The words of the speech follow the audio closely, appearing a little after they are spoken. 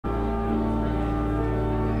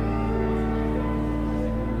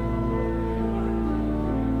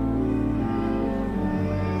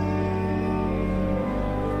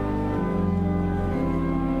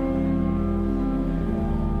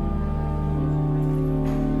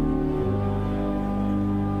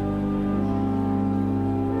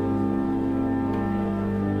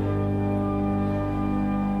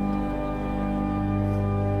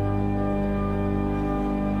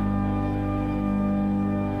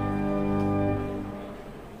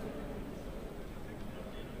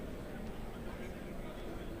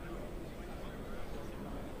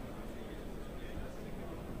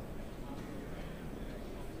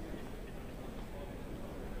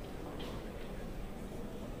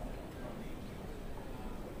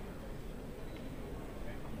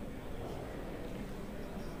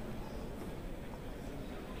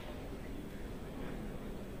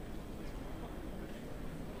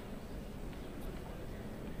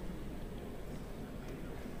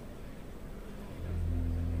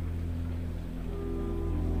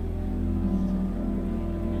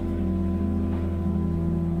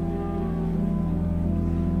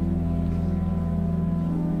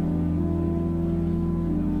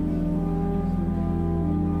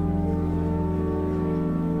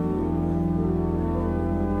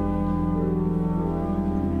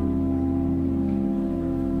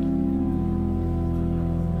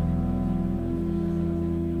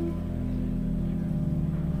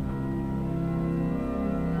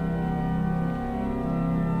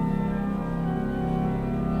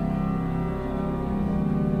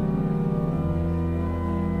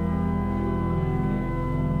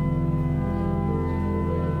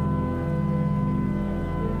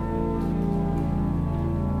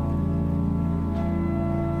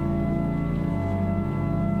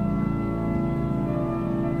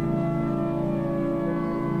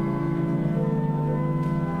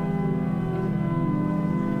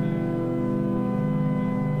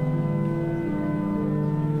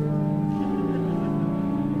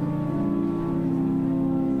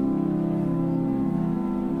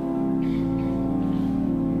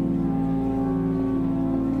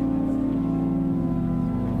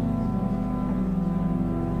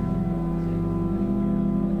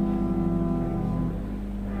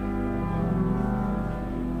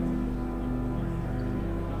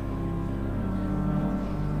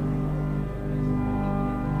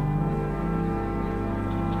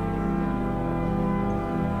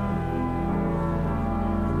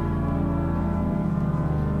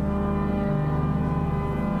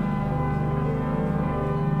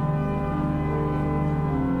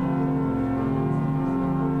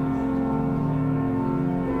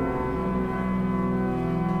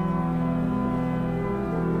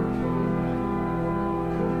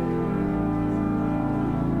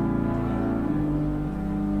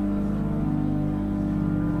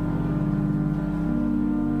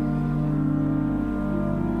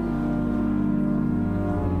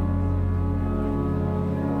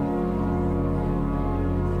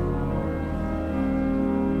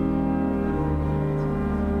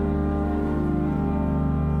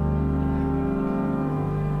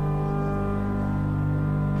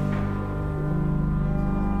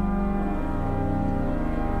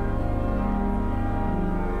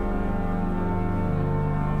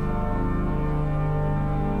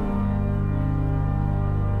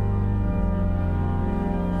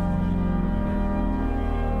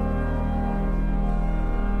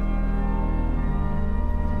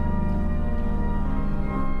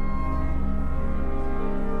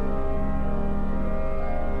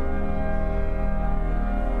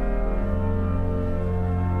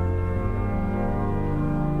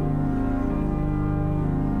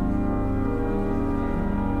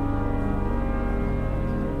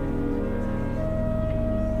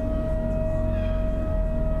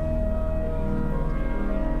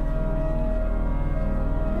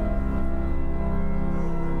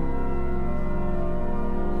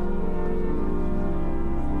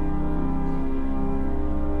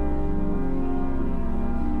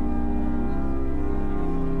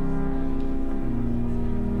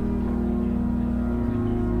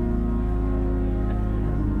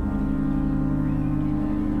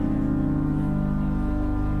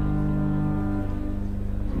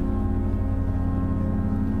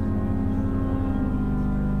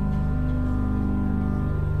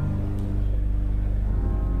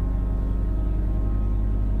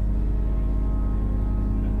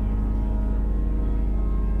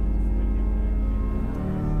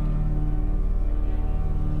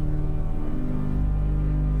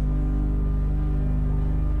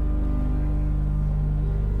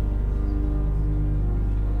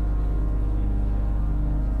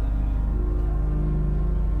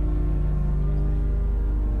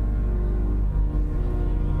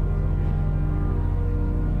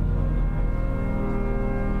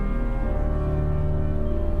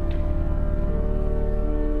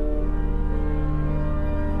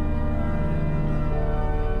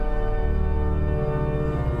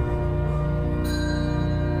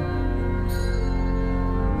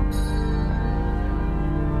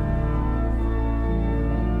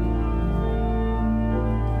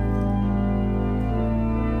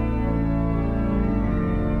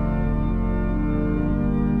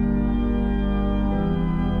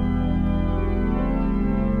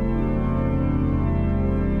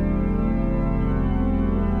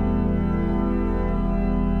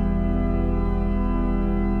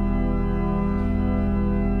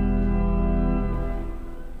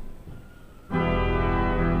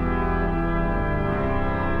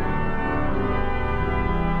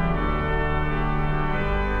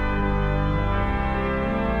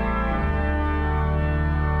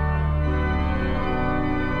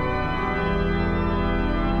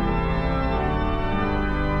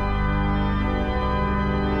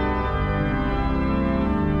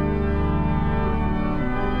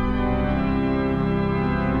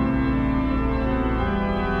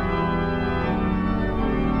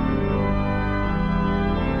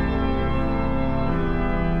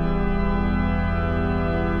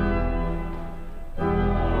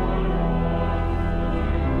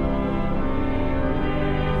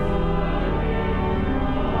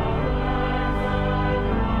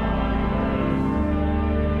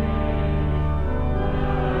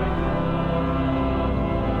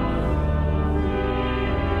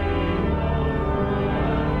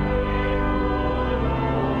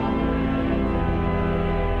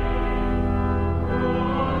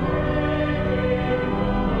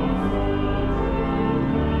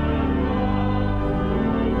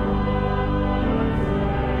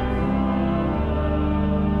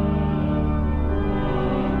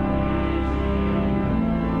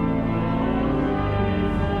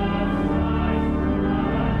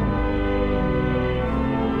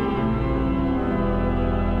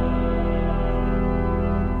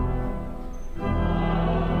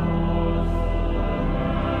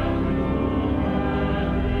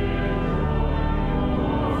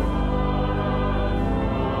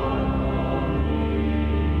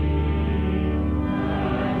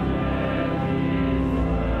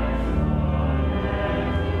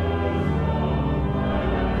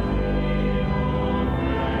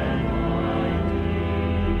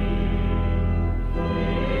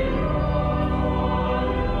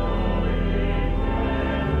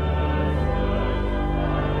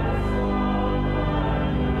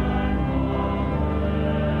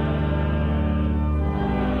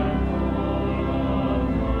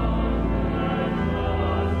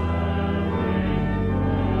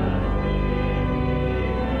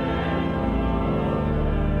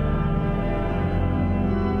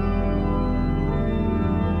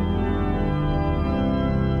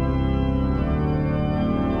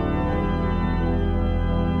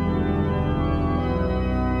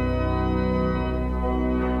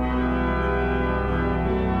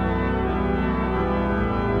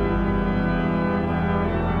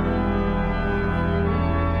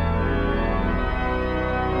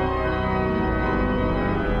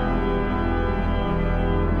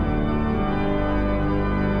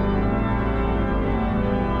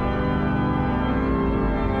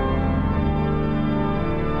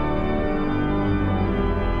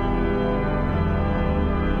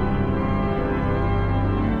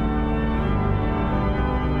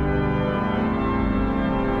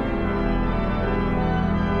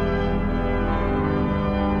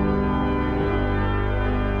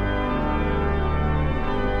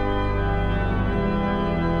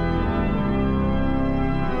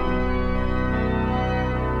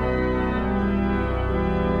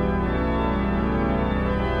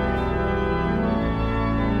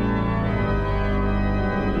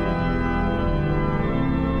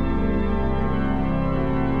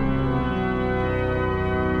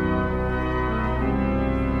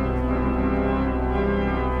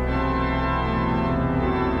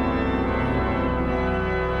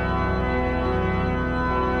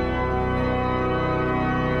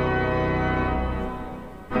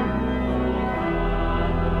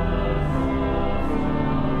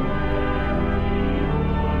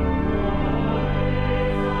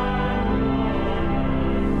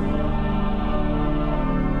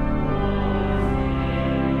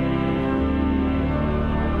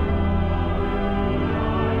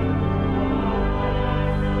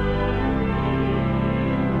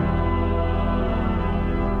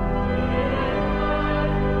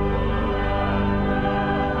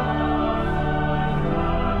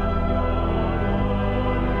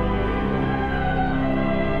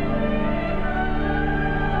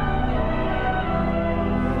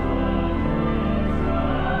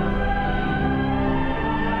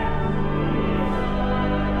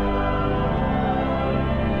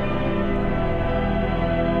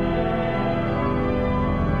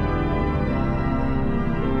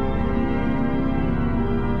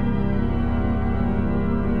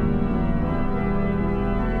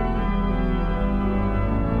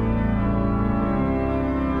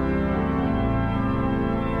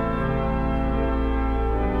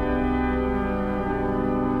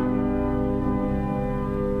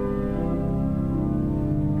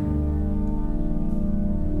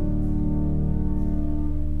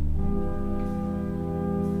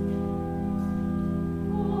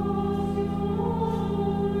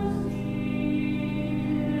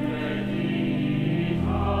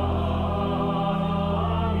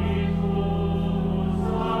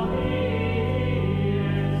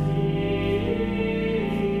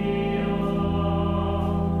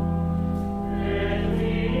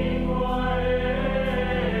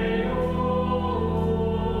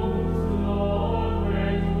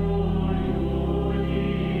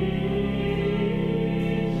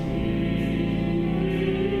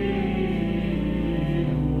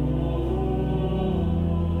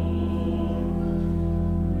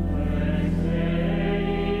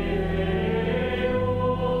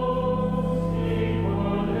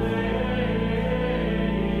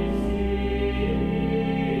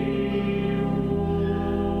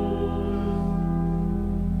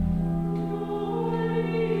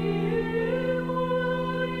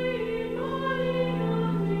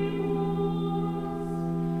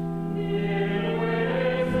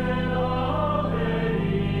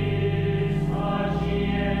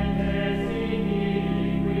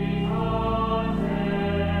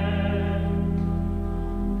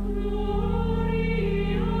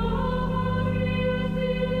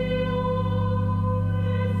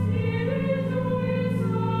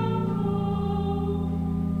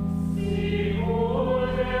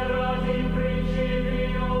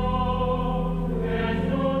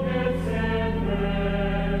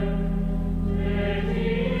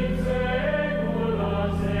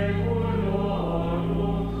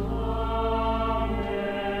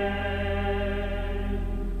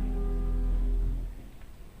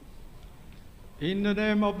In the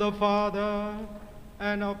name of the Father,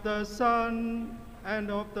 and of the Son, and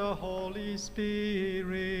of the Holy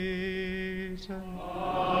Spirit. Amen.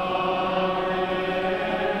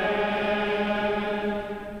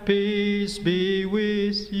 Peace be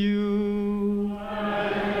with you.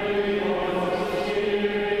 And with your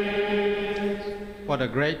spirit. What a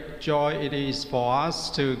great joy it is for us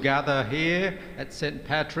to gather here at St.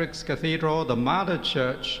 Patrick's Cathedral, the Mother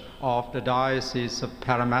Church of the Diocese of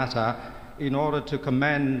Parramatta, in order to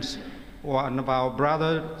commend one of our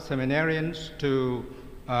brother seminarians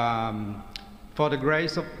for the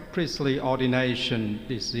grace of priestly ordination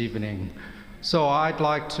this evening. So I'd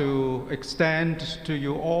like to extend to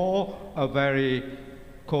you all a very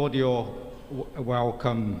cordial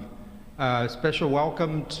welcome, a special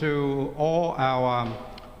welcome to all our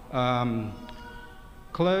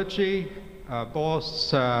clergy,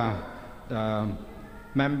 both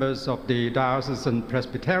members of the Diocesan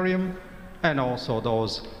Presbyterian, and also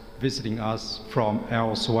those visiting us from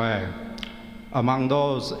elsewhere. Among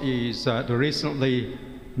those is the recently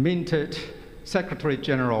minted Secretary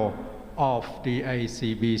General of the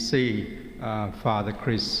ACBC, Father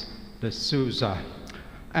Chris de Souza.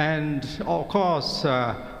 And of course,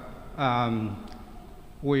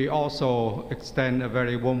 we also extend a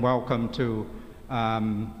very warm welcome to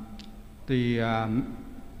the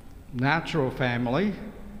natural family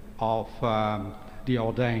of the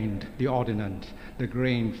ordained, the ordinant, the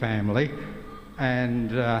Green family,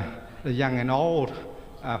 and the young and old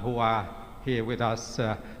who are here with us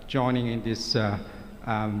joining in this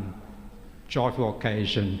joyful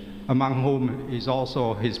occasion, among whom is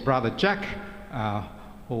also his brother Jack,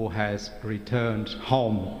 who has returned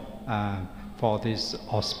home for this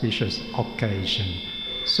auspicious occasion.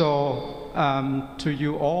 So to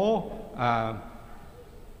you all,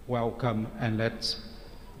 welcome, and let's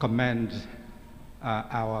commend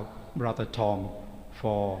our brother Tom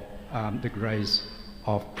for the grace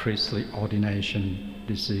of priestly ordination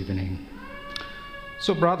this evening.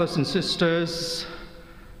 So brothers and sisters,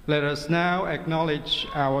 let us now acknowledge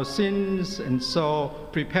our sins and so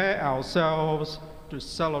prepare ourselves to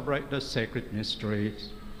celebrate the sacred mysteries.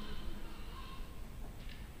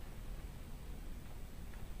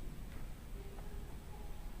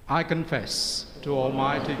 I confess to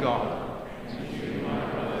Almighty God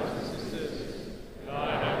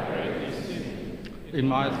in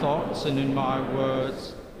my thoughts and in my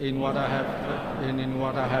words, in what I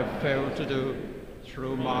have failed to do,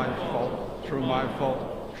 through my fault.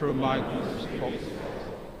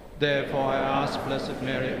 Therefore I ask Blessed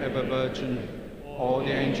Mary, ever Virgin, all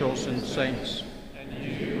the angels and saints, and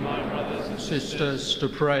you, my brothers and sisters, to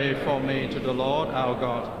pray for me to the Lord our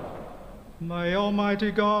God. May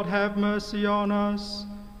Almighty God have mercy on us,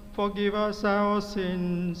 forgive us our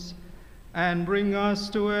sins, and bring us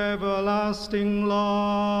to everlasting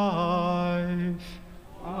life.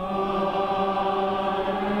 Amen.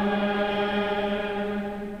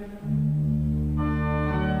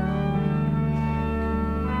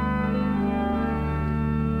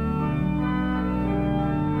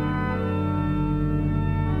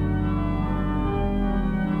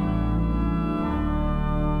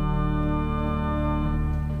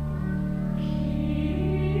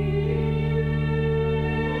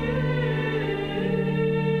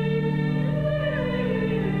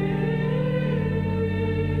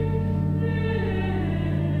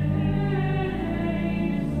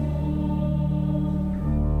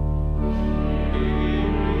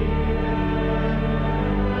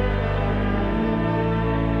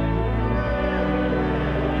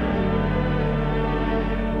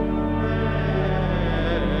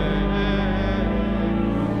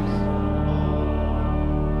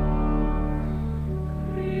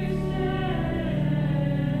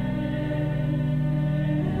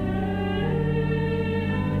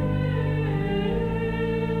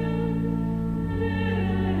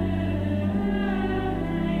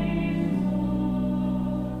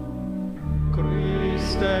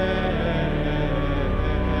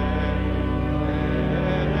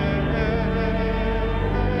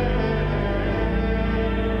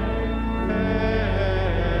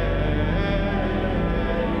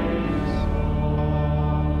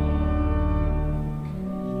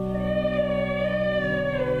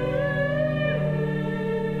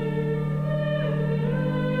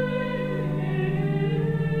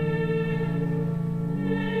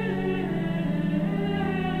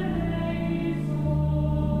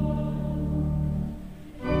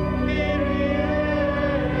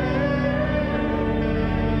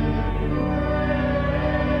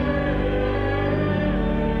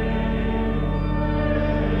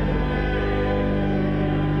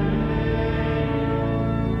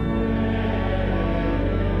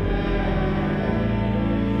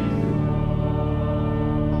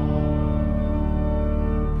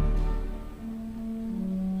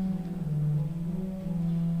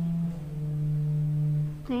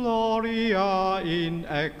 Gloria in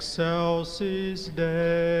excelsis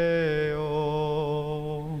Deo.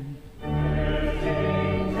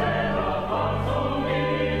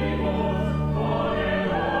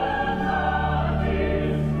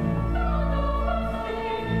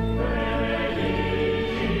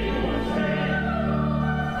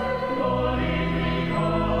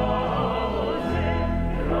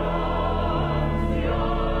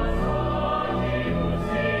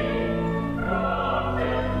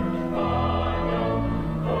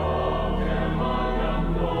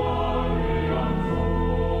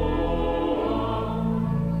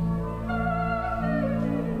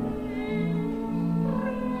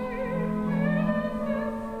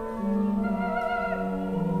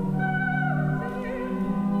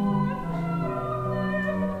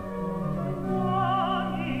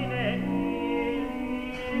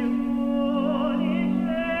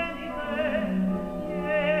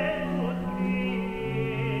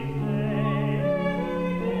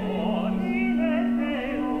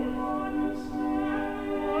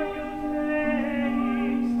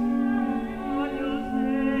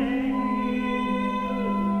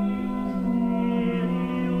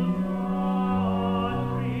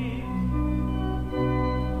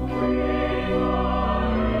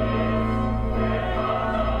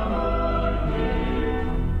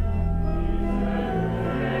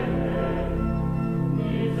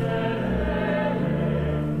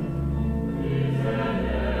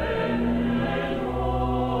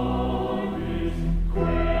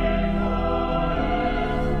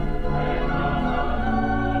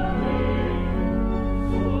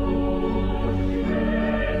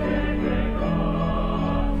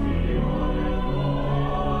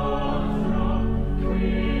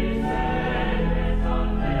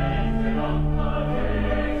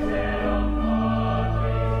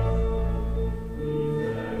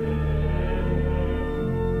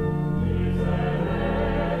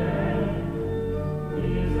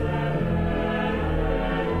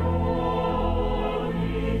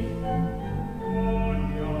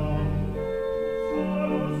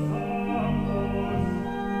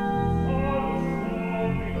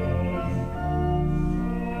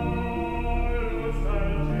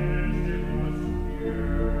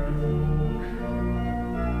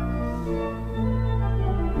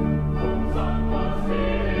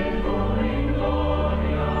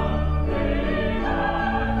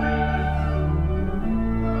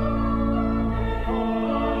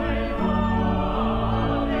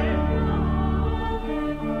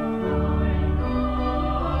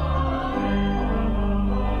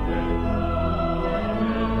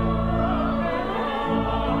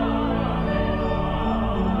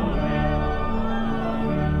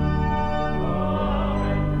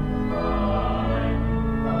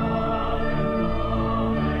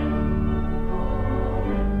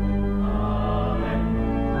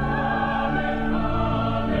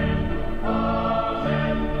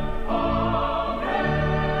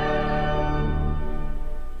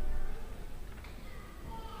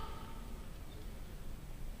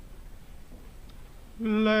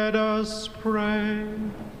 Let us pray.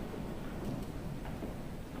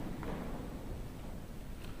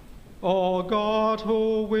 O God,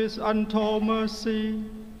 who with untold mercy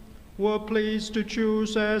were pleased to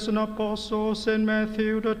choose as an apostle St.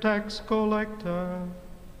 Matthew the tax collector,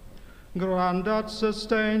 grant that,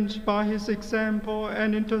 sustained by his example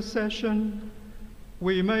and intercession,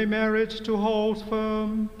 we may merit to hold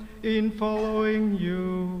firm in following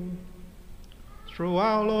you. Through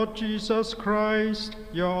our Lord Jesus Christ,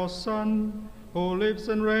 your Son, who lives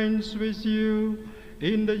and reigns with you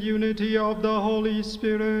in the unity of the Holy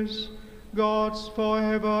Spirit, God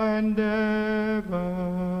forever and ever.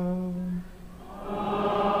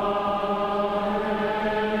 Amen.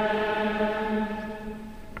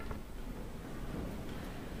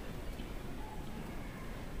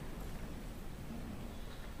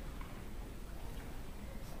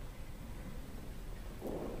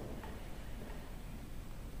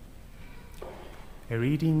 A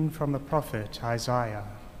reading from the prophet Isaiah.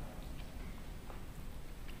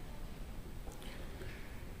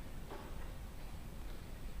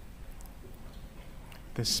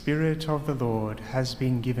 The Spirit of the Lord has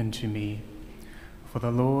been given to me, for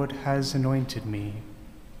the Lord has anointed me.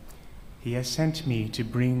 He has sent me to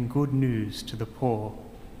bring good news to the poor,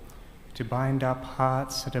 to bind up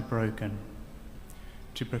hearts that are broken,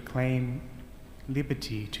 to proclaim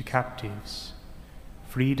liberty to captives,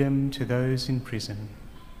 freedom to those in prison,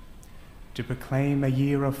 to proclaim a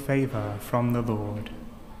year of favour from the Lord,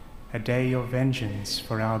 a day of vengeance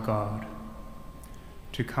for our God,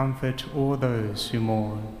 to comfort all those who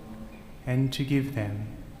mourn, and to give them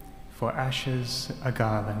for ashes a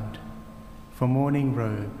garland, for mourning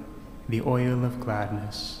robe the oil of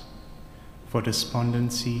gladness, for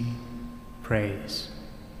despondency praise.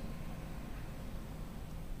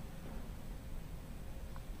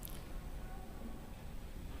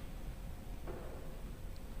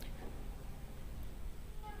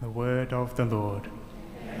 The word of the Lord.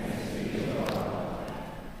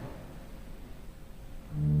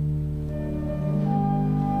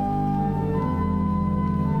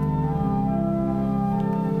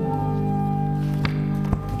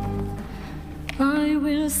 I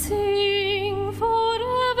will sing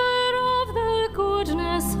forever of the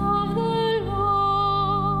goodness of the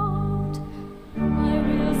Lord. I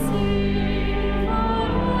will sing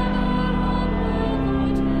forever of the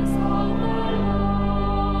goodness of the Lord.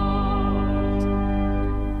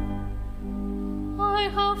 I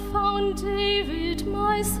have found David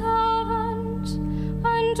my servant,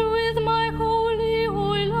 and with my holy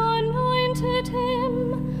oil anointed him.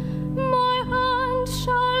 My hand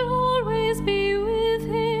shall always be with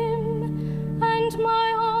him, and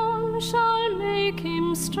my arm shall make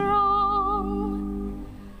him strong.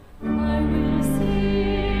 I will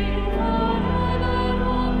sing forever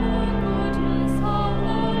of the goodness of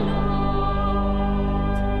the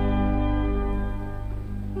Lord.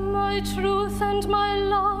 My truth and my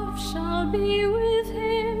love shall be with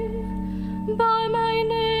him. By my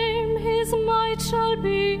name his might shall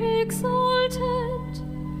be exalted.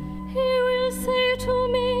 He will say to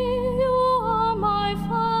me, "You are my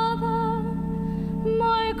Father,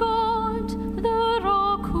 my God, the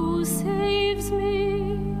rock who saves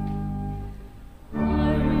me."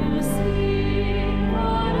 I will sing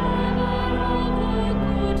forever of the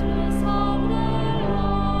goodness of the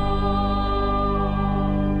Lord.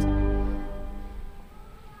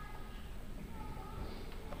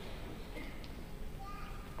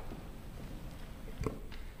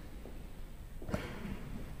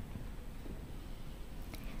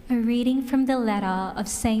 A reading from the letter of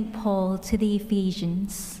St. Paul to the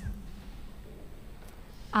Ephesians.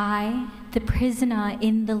 I, the prisoner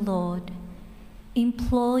in the Lord,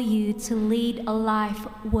 implore you to lead a life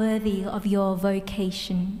worthy of your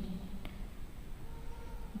vocation.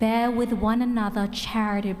 Bear with one another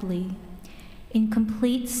charitably, in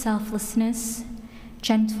complete selflessness,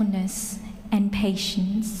 gentleness, and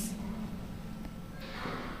patience.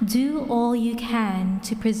 Do all you can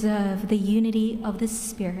to preserve the unity of the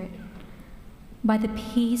Spirit by the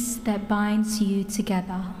peace that binds you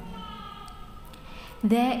together.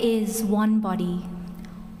 There is one body,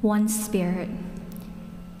 one Spirit,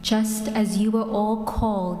 just as you were all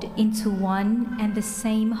called into one and the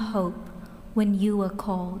same hope when you were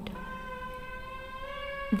called.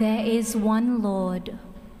 There is one Lord,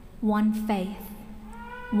 one faith,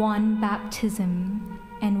 one baptism,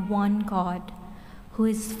 and one God, who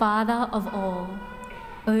is Father of all,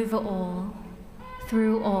 over all,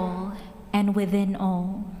 through all, and within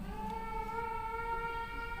all.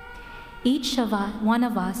 One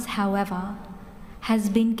of us, however, has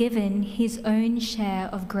been given his own share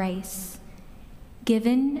of grace,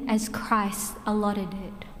 given as Christ allotted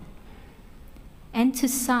it. And to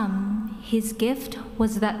some, his gift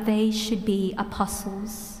was that they should be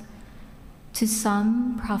apostles, to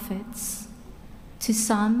some prophets, to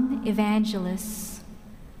some evangelists,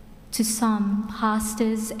 to some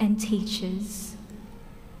pastors and teachers,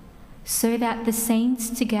 so that the saints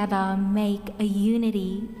together make a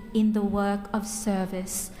unity in the work of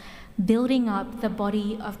service, building up the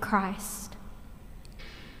body of Christ.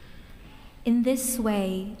 In this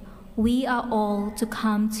way, we are all to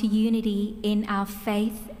come to unity in our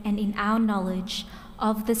faith and in our knowledge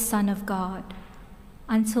of the Son of God,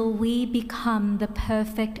 until we become the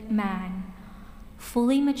perfect man,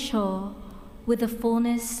 fully mature, with the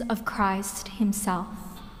fullness of Christ himself.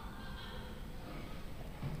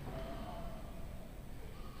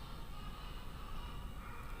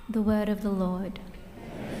 The word of the Lord.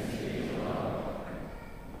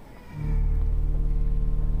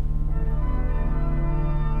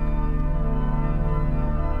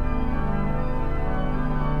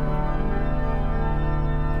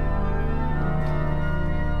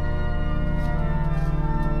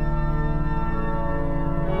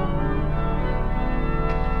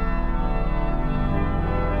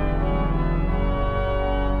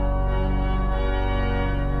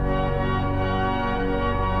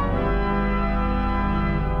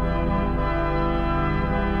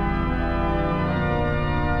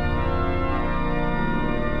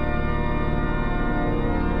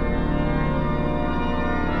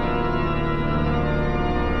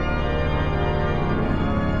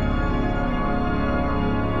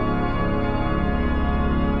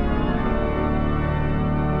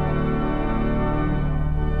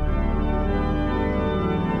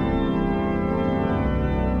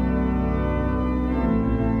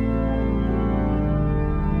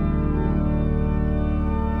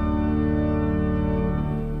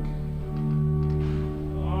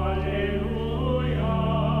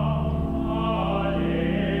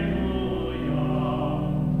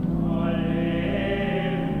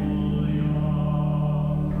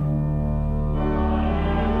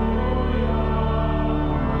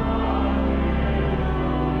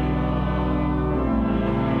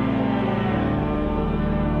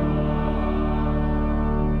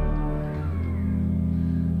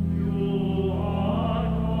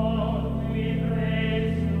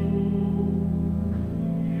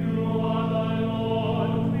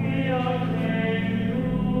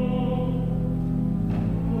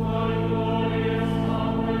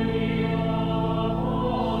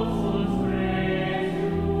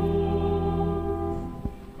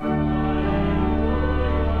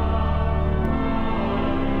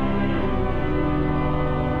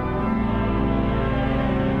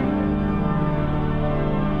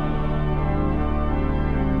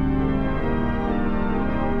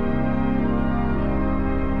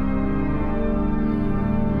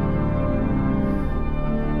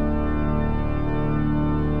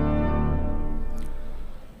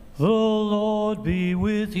 Lord be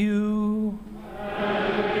with you.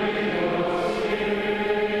 And with your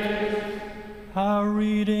spirit. A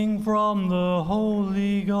reading from the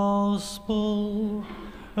Holy Gospel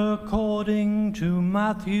according to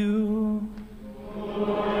Matthew.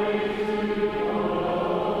 Glory to you, Lord.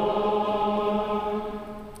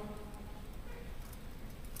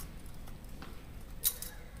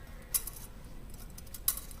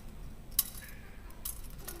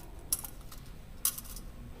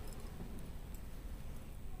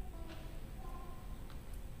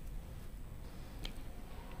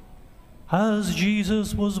 As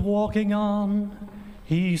Jesus was walking on,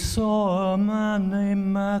 he saw a man named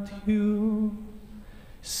Matthew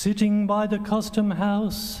sitting by the custom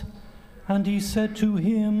house, and he said to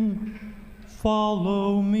him,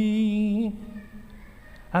 "Follow me."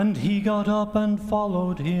 And he got up and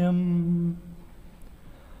followed him.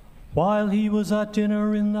 While he was at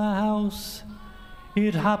dinner in the house,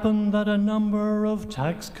 it happened that a number of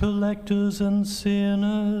tax collectors and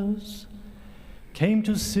sinners came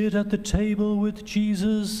to sit at the table with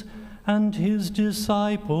Jesus and his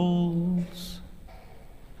disciples.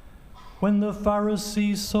 When the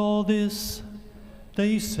Pharisees saw this,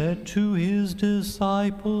 they said to his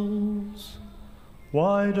disciples,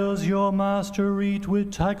 "Why does your master eat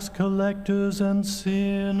with tax collectors and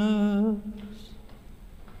sinners?"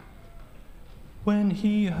 When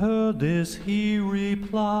he heard this, he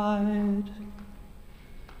replied,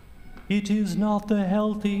 "It is not the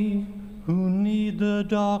healthy who need the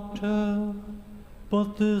doctor,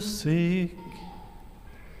 but the sick.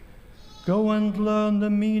 Go and learn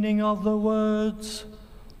the meaning of the words,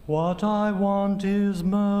 'What I want is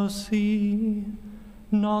mercy,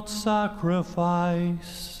 not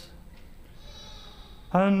sacrifice.'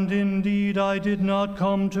 And indeed I did not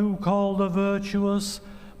come to call the virtuous,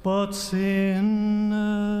 but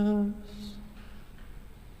sinners."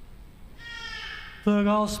 The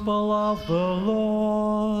Gospel of the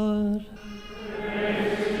Lord.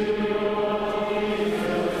 Praise to you, Lord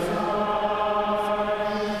Jesus Christ.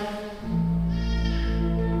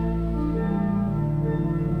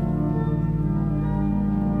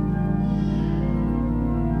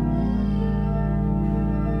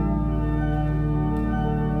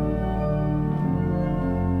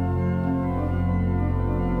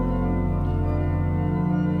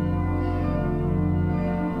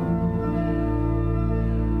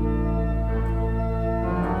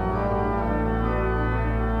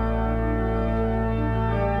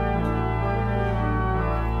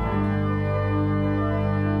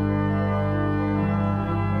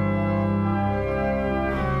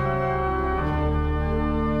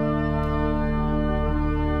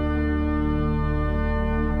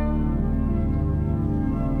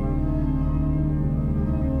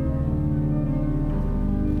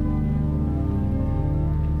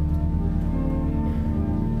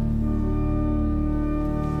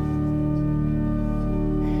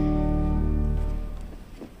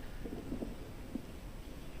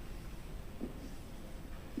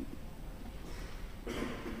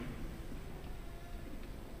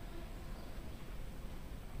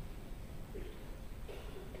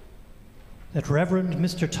 That Reverend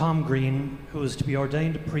Mr. Tom Green, who is to be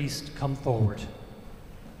ordained a priest, come forward.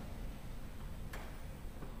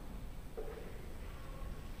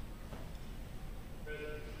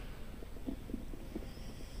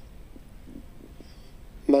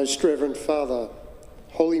 Most Reverend Father,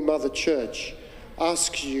 Holy Mother Church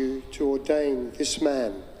asks you to ordain this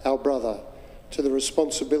man, our brother, to the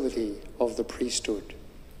responsibility of the priesthood.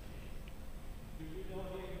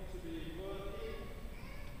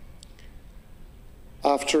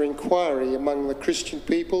 After inquiry among the Christian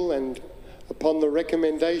people and upon the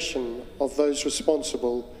recommendation of those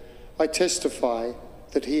responsible, I testify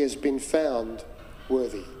that he has been found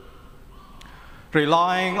worthy.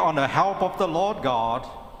 Relying on the help of the Lord God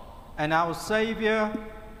and our Saviour,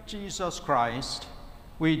 Jesus Christ,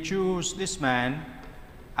 we choose this man,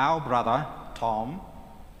 our brother, Tom,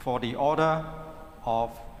 for the order of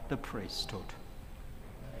the priesthood.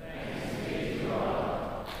 Thanks be to God.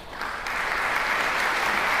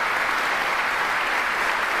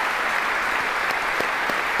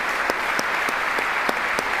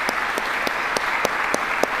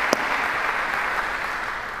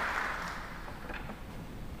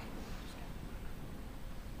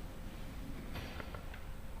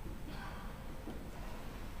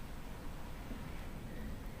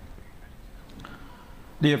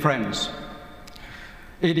 Dear friends,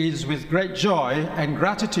 it is with great joy and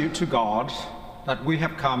gratitude to God that we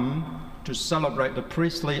have come to celebrate the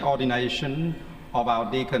priestly ordination of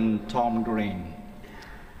our deacon Tom Green.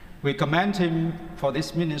 We commend him for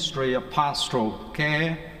this ministry of pastoral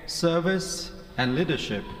care, service, and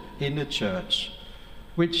leadership in the Church,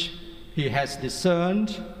 which he has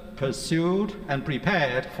discerned, pursued, and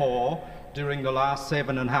prepared for during the last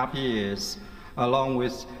 7.5 years, along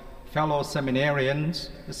with fellow seminarians,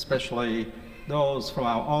 especially those from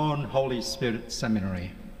our own Holy Spirit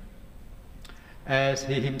Seminary. As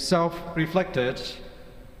he himself reflected,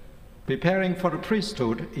 preparing for the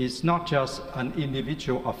priesthood is not just an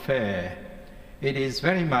individual affair. It is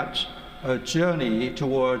very much a journey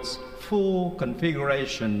towards full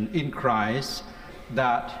configuration in Christ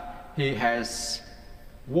that he has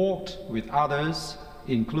walked with others,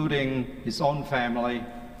 including his own family,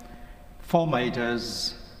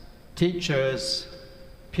 formators, teachers,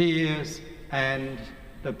 peers, and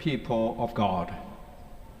the people of God.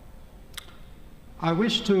 I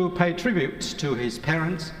wish to pay tribute to his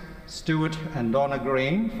parents, Stuart and Donna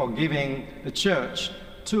Green, for giving the Church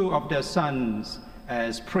 2 of their sons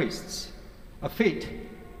as priests, a feat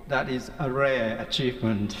that is a rare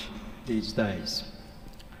achievement these days.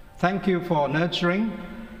 Thank you for nurturing,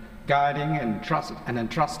 guiding, and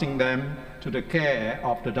entrusting them to the care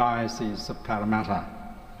of the Diocese of Parramatta.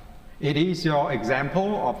 It is your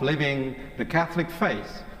example of living the Catholic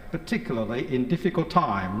faith, particularly in difficult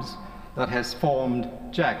times, that has formed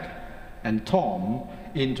Jack and Tom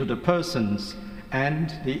into the persons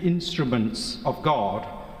and the instruments of God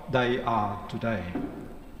they are today.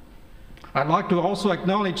 I'd like to also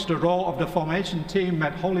acknowledge the role of the formation team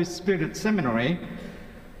at Holy Spirit Seminary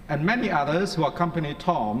and many others who accompany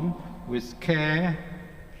Tom with care,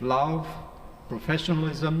 love,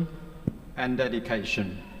 professionalism, and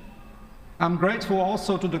dedication. I'm grateful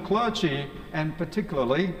also to the clergy, and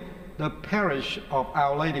particularly the parish of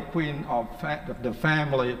Our Lady Queen of the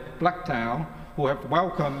Family, Blacktown, who have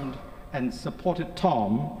welcomed and supported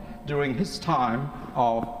Tom during his time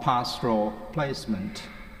of pastoral placement.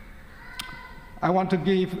 I want to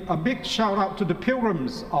give a big shout out to the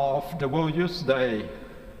pilgrims of the World Youth Day.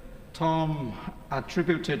 Tom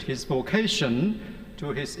attributed his vocation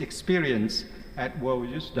to his experience at World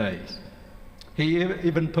Youth Day. He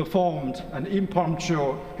even performed an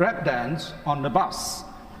impromptu rap dance on the bus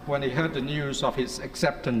when he heard the news of his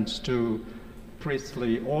acceptance to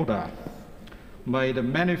priestly order. May the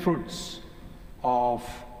many fruits of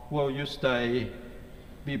World Youth Day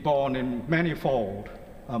be born in manifold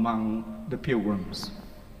among the pilgrims.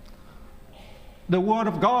 The Word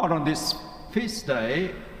of God on this feast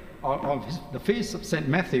day, on the Feast of St.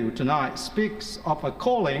 Matthew tonight, speaks of a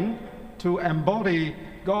calling to embody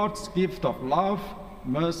God's gift of love,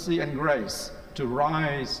 mercy, and grace, to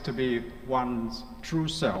rise to be one's true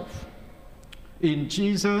self. In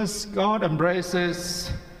Jesus, God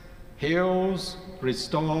embraces, heals,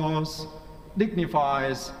 restores,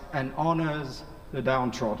 dignifies, and honors the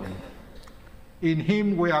downtrodden. In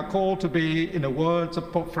him we are called to be, in the words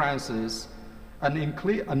of Pope Francis, an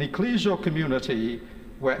ecclesial community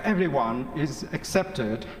where everyone is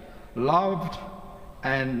accepted, loved,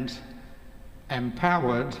 and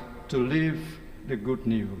empowered to live the good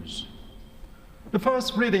news. The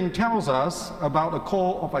first reading tells us about the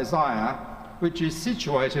call of Isaiah, which is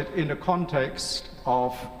situated in the context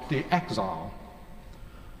of the exile.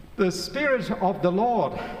 The Spirit of the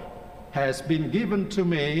Lord has been given to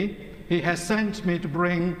me. He has sent me to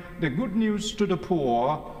bring the good news to the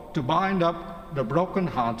poor, to bind up the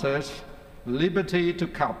brokenhearted, liberty to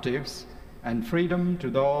captives, and freedom to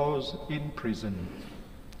those in prison.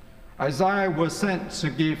 Isaiah was sent to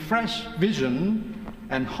give fresh vision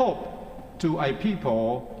and hope to a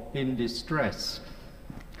people in distress.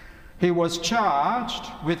 He was charged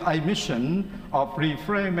with a mission of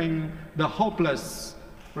reframing the hopeless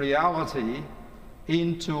reality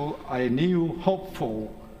into a new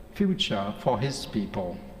hopeful future for his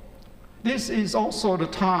people. This is also the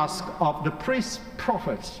task of the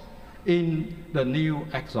priest-prophet in the new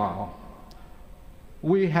exile.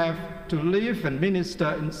 We have to live and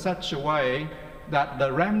minister in such a way that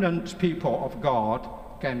the remnant people of God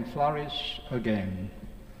can flourish again.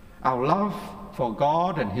 Our love for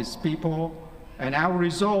God and his people, and our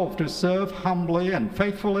resolve to serve humbly and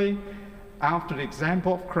faithfully after the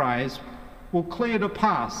example of Christ, will clear the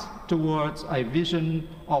path towards a vision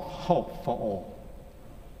of hope for all.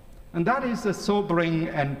 And that is a sobering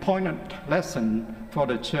and poignant lesson for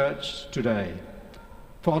the Church today.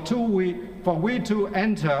 For we to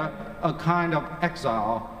enter a kind of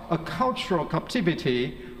exile, a cultural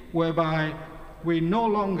captivity, whereby we no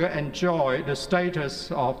longer enjoy the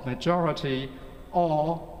status of majority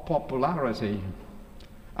or popularity.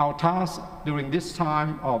 Our task during this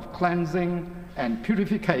time of cleansing and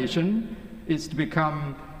purification is to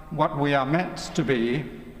become what we are meant to be,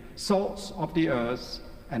 salts of the earth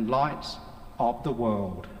and lights of the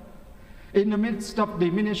world. In the midst of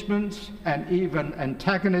diminishment and even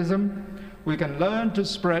antagonism, we can learn to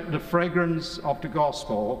spread the fragrance of the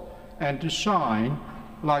gospel and to shine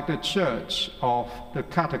like the church of the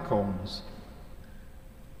catacombs.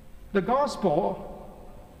 The gospel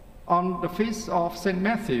on the feast of St.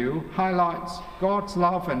 Matthew highlights God's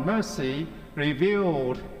love and mercy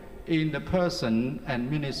revealed in the person and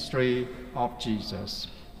ministry of Jesus.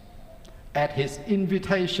 At his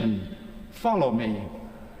invitation, "Follow me,"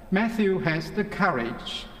 Matthew has the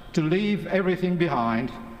courage to leave everything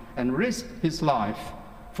behind and risk his life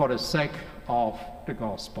for the sake of the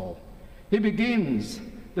gospel. He begins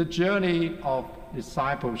the journey of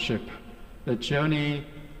discipleship, the journey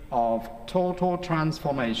of total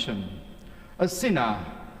transformation. A sinner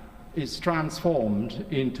is transformed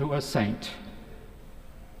into a saint.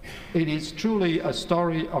 It is truly a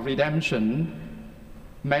story of redemption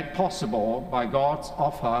made possible by God's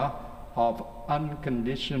offer of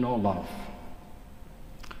unconditional love.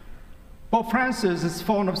 Pope Francis is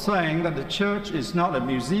fond of saying that the Church is not a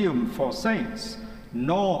museum for saints,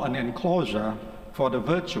 nor an enclosure for the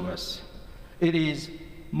virtuous. It is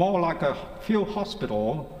more like a field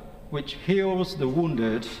hospital which heals the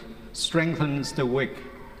wounded, strengthens the weak,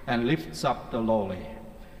 and lifts up the lowly.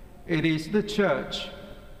 It is the Church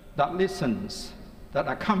that listens, that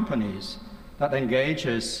accompanies, that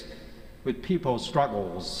engages with people's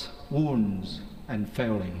struggles, wounds, and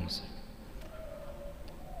failings.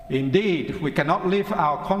 Indeed, we cannot live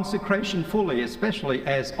our consecration fully, especially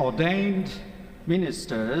as ordained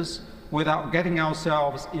ministers, without getting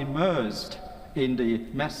ourselves immersed in the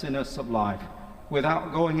messiness of life,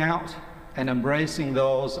 without going out and embracing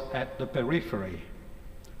those at the periphery.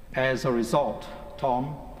 As a result,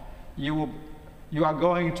 Tom, you are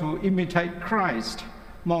going to imitate Christ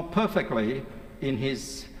more perfectly in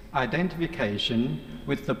his identification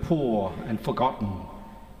with the poor and forgotten.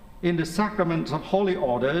 In the sacrament of holy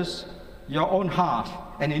orders, your own heart,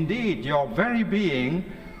 and indeed your very being,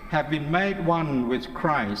 have been made one with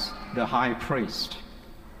Christ, the high priest.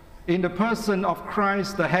 In the person of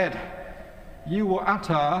Christ the head, you will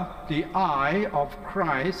utter the I of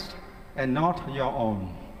Christ and not your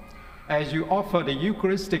own. As you offer the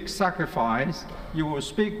Eucharistic sacrifice, you will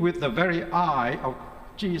speak with the very I of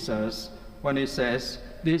Jesus when he says,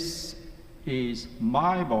 "This is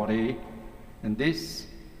my body, and this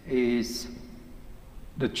is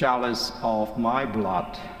the chalice of my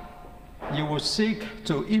blood." You will seek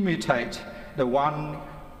to imitate the one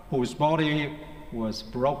whose body was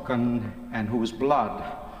broken and whose blood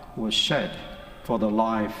was shed for the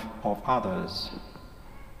life of others.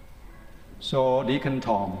 So, Deacon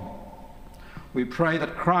Tom, we pray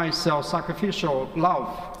that Christ's self-sacrificial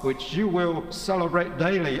love, which you will celebrate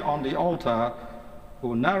daily on the altar,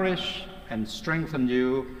 will nourish and strengthen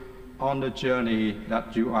you on the journey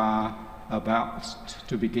that you are about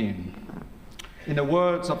to begin. In the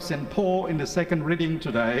words of St. Paul in the second reading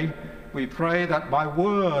today, we pray that by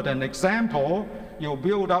word and example, you'll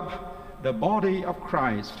build up the body of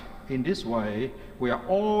Christ. In this way, we are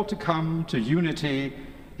all to come to unity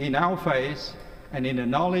in our faith and in the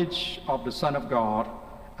knowledge of the Son of God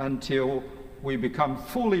until we become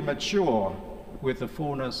fully mature with the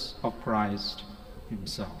fullness of Christ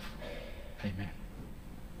himself. Amen.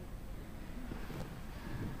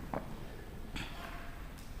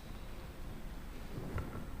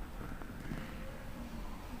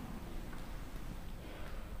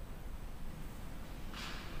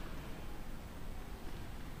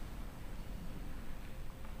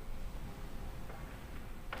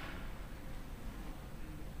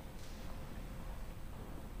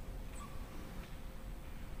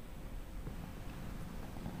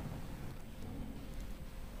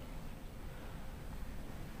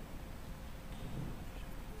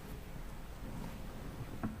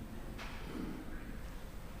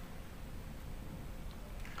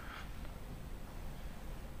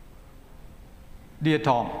 Dear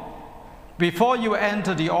Tom, before you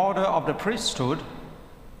enter the order of the priesthood,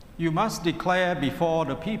 you must declare before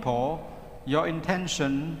the people your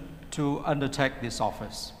intention to undertake this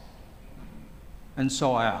office. And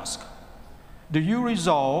so I ask, do you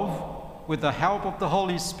resolve, with the help of the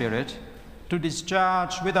Holy Spirit, to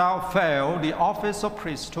discharge without fail the office of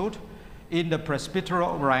priesthood in the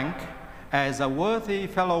presbyteral rank as a worthy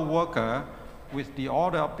fellow worker with the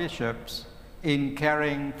order of bishops in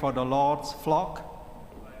caring for the Lord's flock?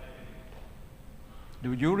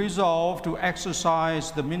 Do you resolve to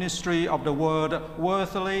exercise the ministry of the word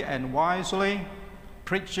worthily and wisely,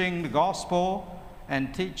 preaching the gospel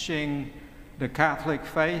and teaching the Catholic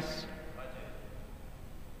faith?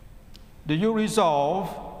 Do you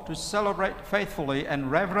resolve to celebrate faithfully and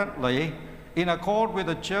reverently in accord with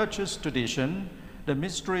the Church's tradition, the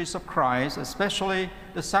mysteries of Christ, especially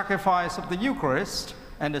the sacrifice of the Eucharist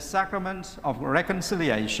and the sacrament of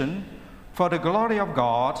reconciliation, for the glory of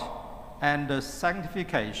God and the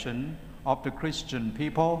sanctification of the Christian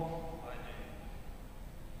people.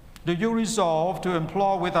 Do you resolve to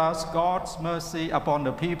implore with us God's mercy upon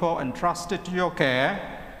the people entrusted to your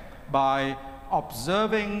care by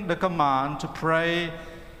observing the command to pray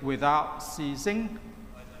without ceasing?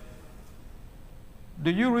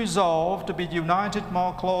 Do you resolve to be united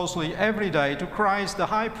more closely every day to Christ the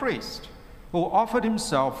High Priest, who offered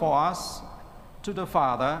himself for us to the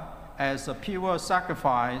Father as a pure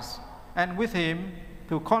sacrifice, and with him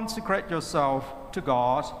to consecrate yourself to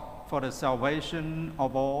God for the salvation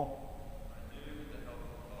of all?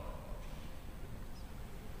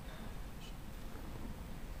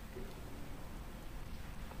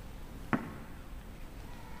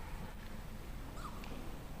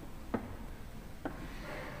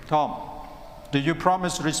 Tom, do you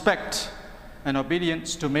promise respect and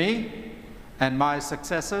obedience to me and my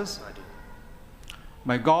successors? I do.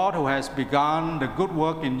 May God, who has begun the good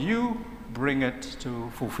work in you, bring it to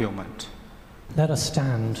fulfillment. Let us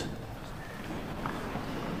stand.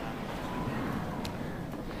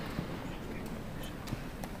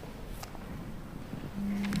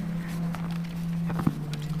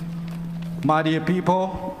 My dear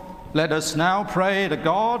people, let us now pray that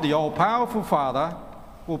God, the all-powerful Father,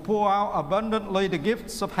 will pour out abundantly the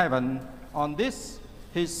gifts of heaven on this,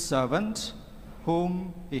 his servant,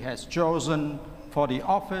 whom he has chosen for the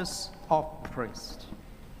office of priest.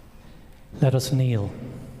 Let us kneel.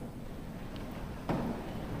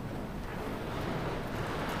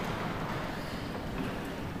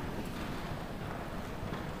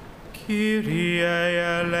 Kyrie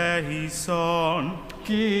eleison,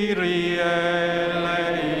 Kyrie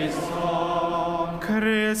eleison,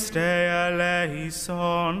 Christe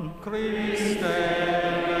eleison, Christe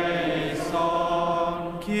eleison,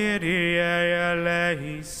 Kyrie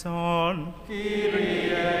eleison,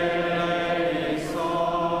 Kyrie eleison.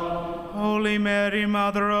 Holy Mary,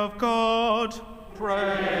 Mother of God,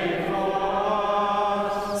 Pray for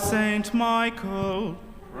us. Saint Michael,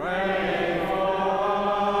 Pray for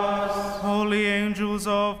us. holy angels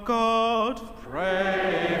of God,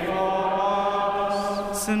 Pray for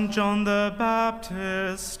us. Saint John the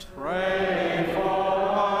Baptist, Pray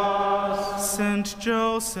for us. Saint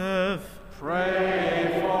Joseph,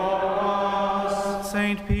 Pray for us.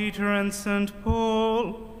 Saint Peter and Saint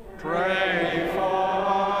Paul, Pray for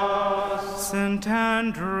us. Saint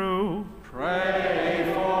Andrew,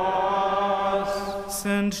 Pray for us.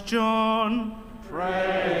 Saint John,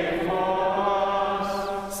 Pray for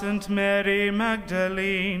us. Saint Mary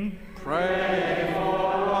Magdalene, Pray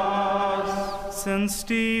for us. Saint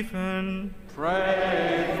Stephen,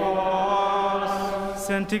 Pray for us.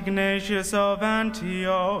 Saint Ignatius of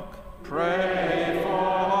Antioch, Pray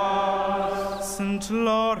for us. Saint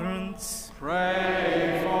Lawrence,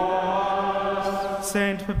 Pray for us.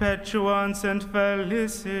 Saint Perpetua and Saint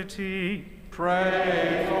Felicity,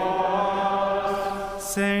 Pray for us.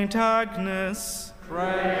 Saint Agnes,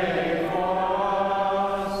 Pray for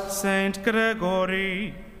us. Saint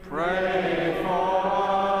Gregory, Pray for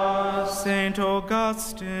us. Saint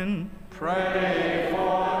Augustine, Pray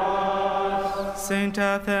for us. Saint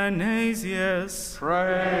Athanasius,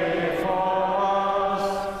 Pray for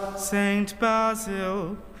us. Saint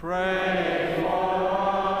Basil, Pray for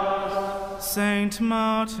us. Saint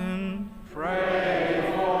Martin,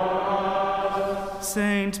 Pray for us.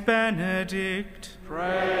 Saint Benedict,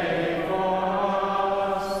 Pray for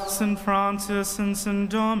us. Saint Francis and Saint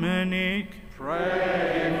Dominic,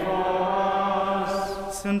 Pray for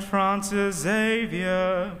us. Saint Francis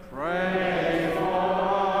Xavier, Pray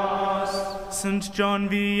for us. Saint John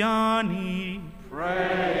Vianney,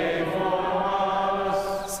 Pray for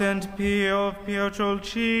us. Saint Pio of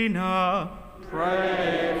Pietrelcina,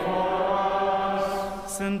 Pray for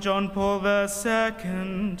us. Saint John Paul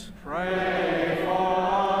II, Pray for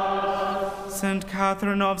us. Saint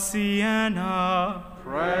Catherine of Siena,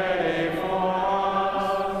 Pray for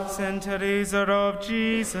us. Saint Teresa of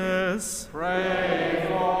Jesus, Pray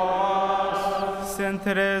for us. Saint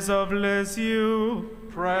Therese of Lisieux,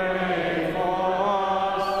 Pray for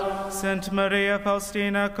us. Saint Maria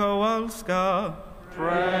Faustina Kowalska,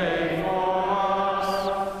 Pray for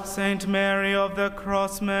us. Saint Mary of the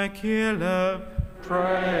Cross MacKillop,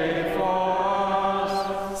 Pray for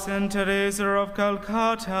us. Saint Teresa of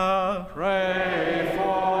Calcutta, Pray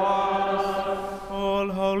for us. all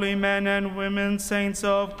holy men and women, saints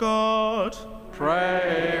of God,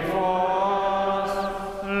 Pray for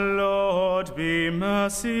us. Lord be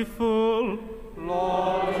merciful.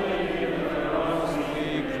 Lord, forgive us.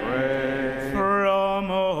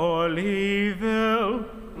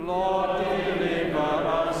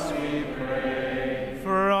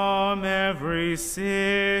 every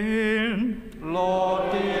sin.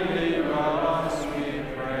 Lord, deliver us, we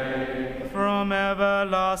pray. From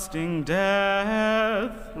everlasting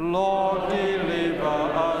death. Lord, deliver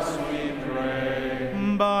us, we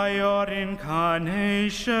pray. By your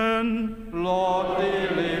incarnation. Lord,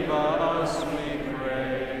 deliver us, we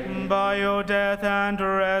pray. By your death and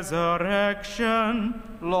resurrection.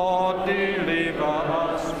 Lord, deliver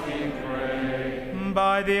us, we pray.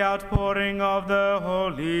 By the outpouring of the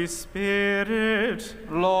Holy Spirit.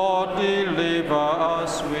 Lord, deliver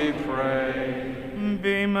us, we pray.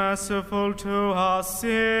 Be merciful to us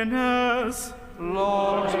sinners.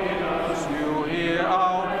 Lord Jesus, you hear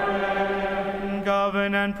our prayer.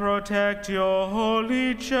 Govern and protect your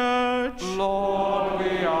holy church. Lord,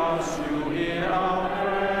 we ask you hear our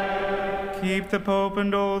prayer. Keep the Pope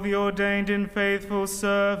and all the ordained in faithful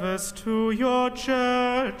service to your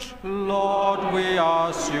church. Lord, we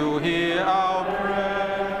ask you hear our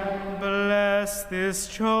prayer. Bless this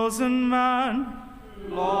chosen man.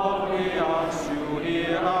 Lord, we ask you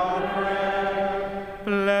hear our prayer.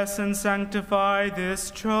 Bless and sanctify this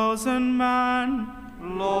chosen man.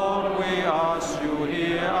 Lord, we ask you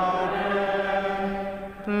hear our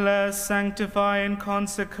prayer. Bless, sanctify, and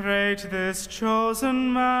consecrate this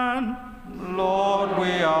chosen man. Lord, we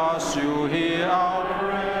ask you hear our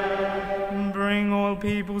prayer. Bring all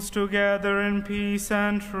peoples together in peace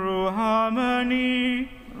and true harmony.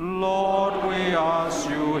 Lord, we ask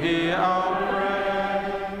you hear our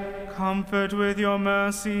prayer. Comfort with your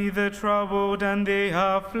mercy the troubled and the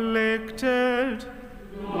afflicted.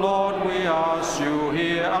 Lord, we ask you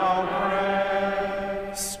hear our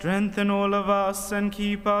prayer. Strengthen all of us and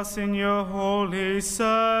keep us in your holy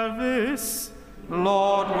service.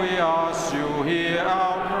 Lord, we ask you hear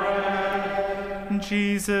our prayer.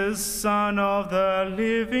 Jesus, Son of the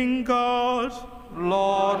living God.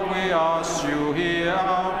 Lord, we ask you hear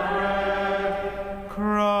our prayer.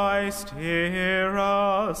 Christ, hear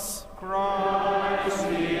us. Christ,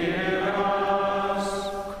 hear us.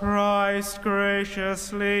 Christ,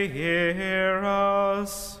 graciously hear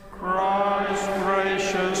us. Christ,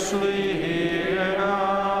 graciously hear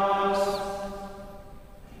us.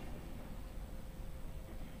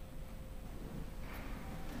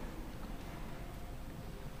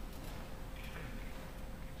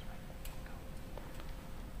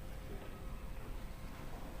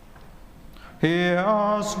 Hear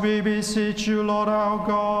us, we beseech you, Lord our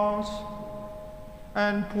God,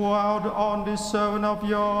 and pour out on this servant of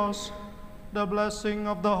yours the blessing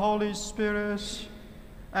of the Holy Spirit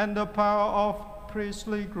and the power of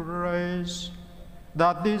priestly grace,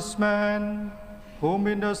 that this man, whom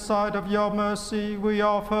in the sight of your mercy we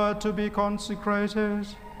offer to be consecrated,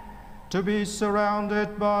 to be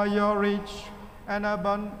surrounded by your rich and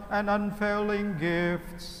unfailing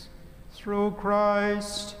gifts, through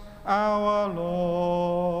Christ our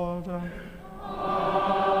Lord. Amen.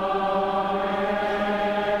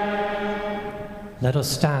 Let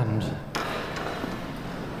us stand.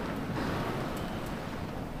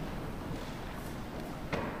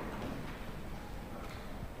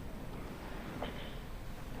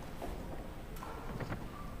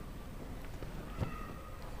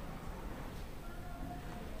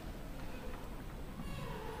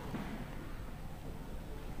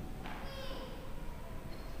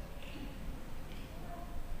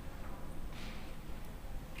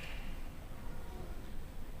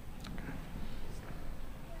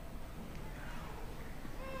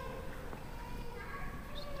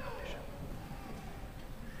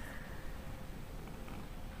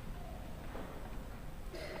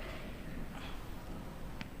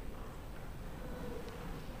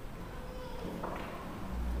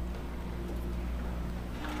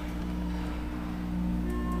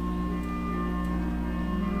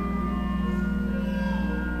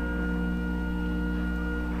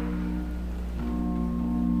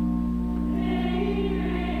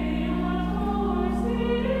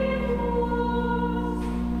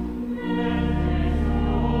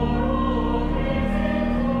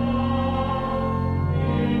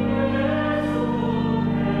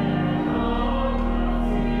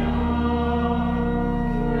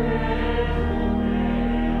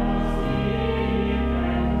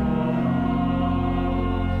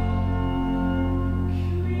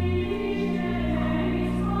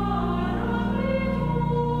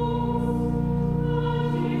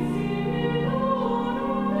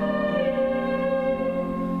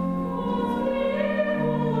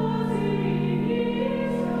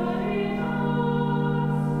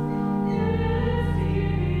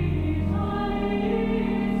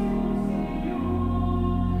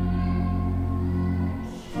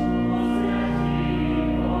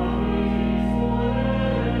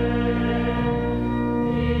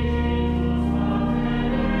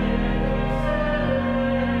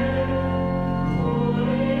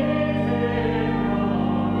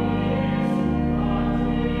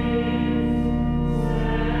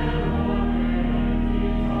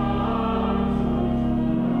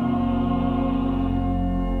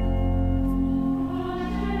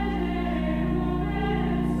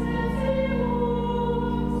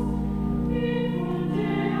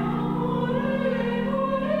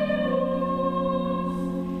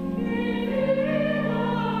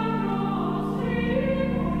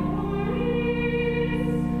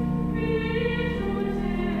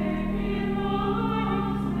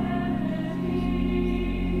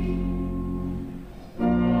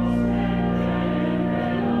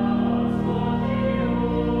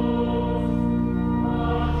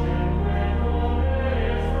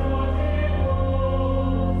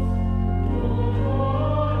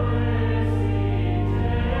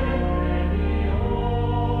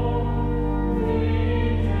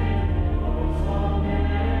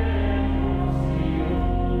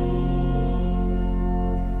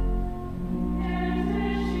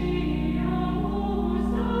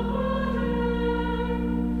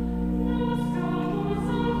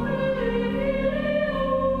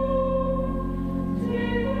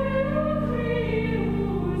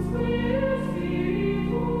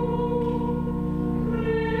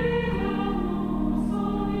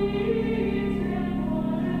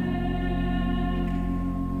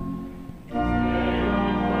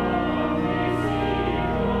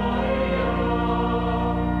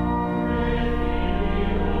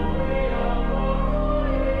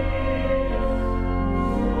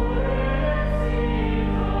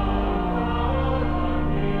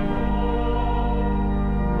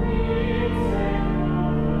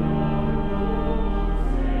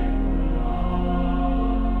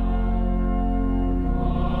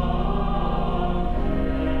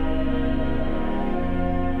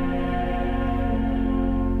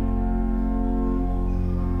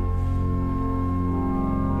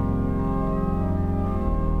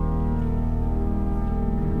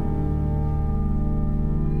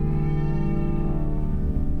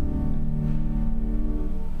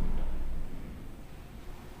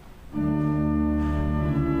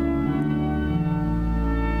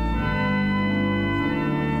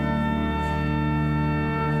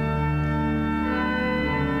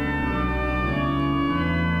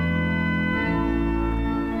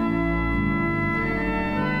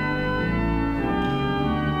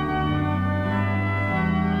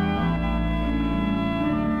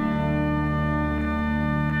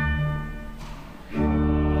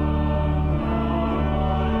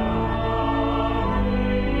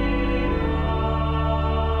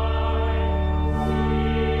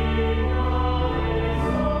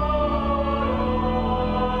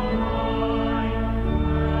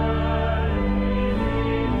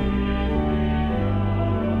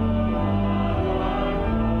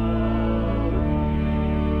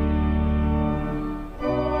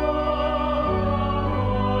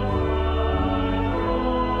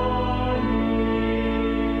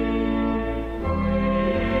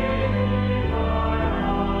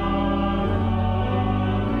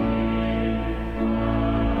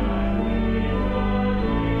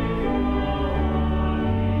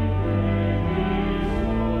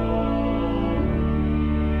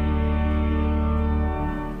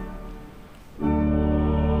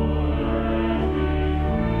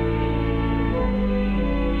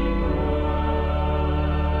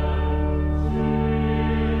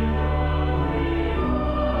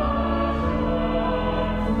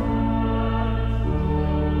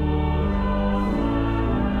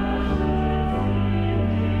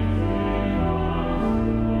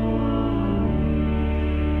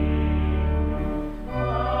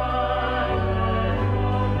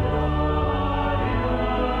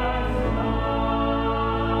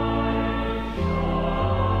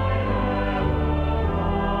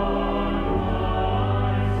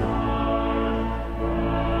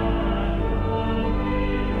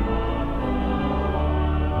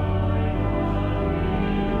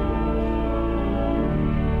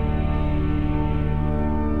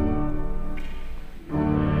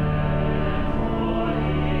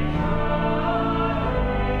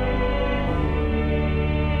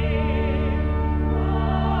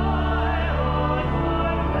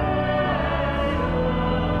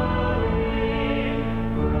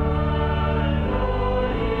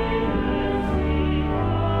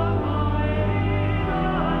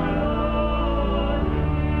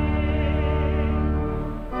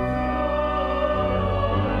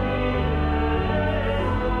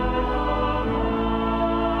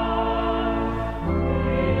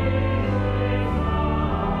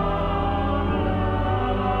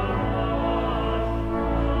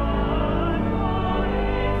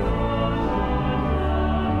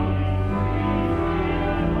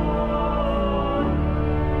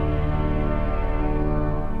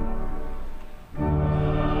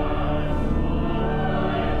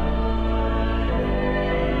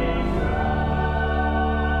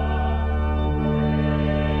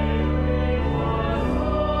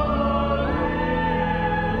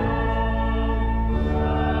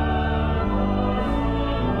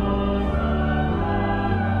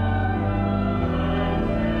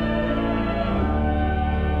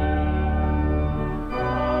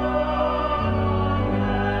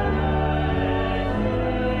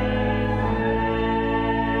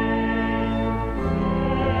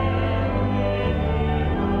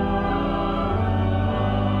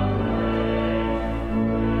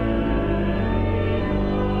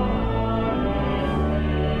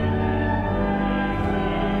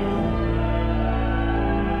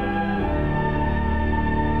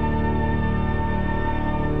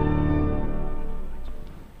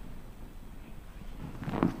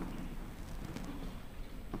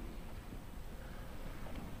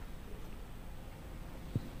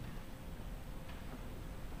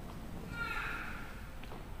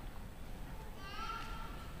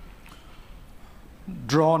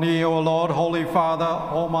 Draw near, O Lord, Holy Father,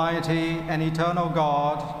 Almighty and eternal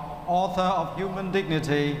God, author of human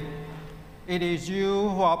dignity. It is you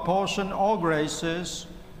who apportion all graces.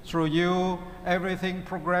 Through you, everything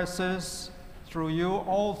progresses. Through you,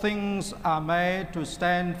 all things are made to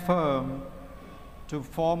stand firm. To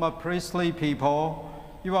form a priestly people,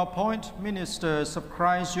 you appoint ministers of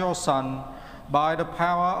Christ your Son by the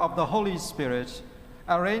power of the Holy Spirit,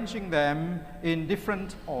 arranging them in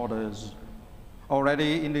different orders.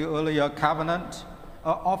 Already in the earlier covenant,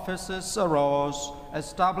 offices arose,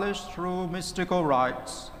 established through mystical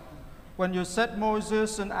rites. When you set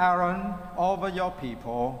Moses and Aaron over your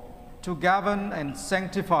people to govern and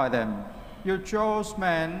sanctify them, you chose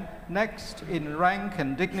men next in rank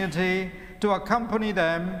and dignity to accompany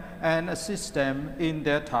them and assist them in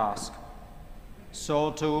their task.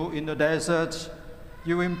 So too in the desert,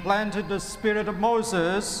 you implanted the spirit of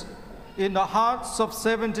Moses in the hearts of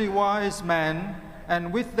 70 wise men,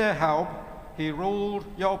 and with their help, he ruled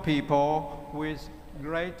your people with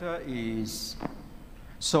greater ease.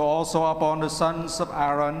 So also upon the sons of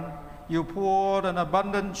Aaron, you poured an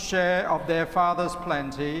abundant share of their father's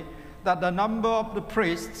plenty, that the number of the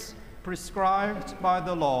priests prescribed by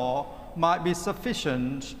the law might be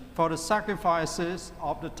sufficient for the sacrifices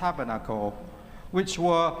of the tabernacle, which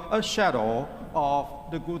were a shadow of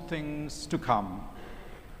the good things to come.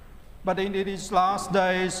 But in these last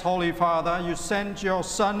days, Holy Father, you sent your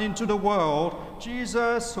Son into the world,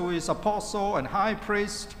 Jesus, who is apostle and high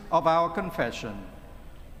priest of our confession.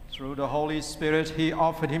 Through the Holy Spirit, he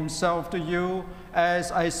offered himself to you as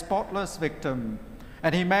a spotless victim,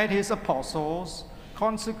 and he made his apostles,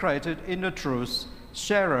 consecrated in the truth,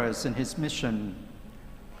 sharers in his mission.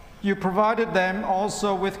 You provided them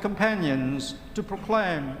also with companions to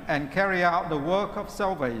proclaim and carry out the work of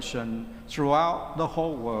salvation throughout the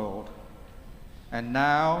whole world. And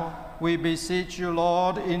now we beseech you,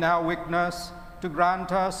 Lord, in our weakness, to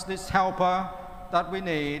grant us this helper that we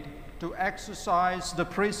need to exercise the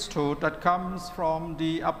priesthood that comes from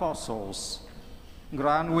the apostles.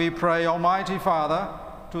 Grant, we pray, Almighty Father,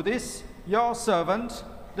 to this your servant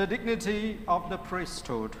the dignity of the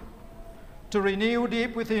priesthood, to renew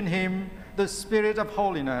deep within him the spirit of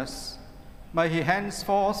holiness. May he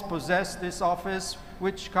henceforth possess this office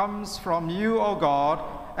which comes from you, O God,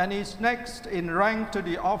 and is next in rank to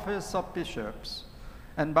the office of bishops.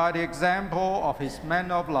 And by the example of his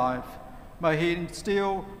manner of life, may he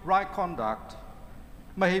instill right conduct.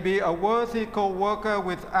 May he be a worthy co-worker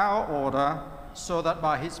with our order, so that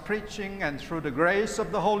by his preaching and through the grace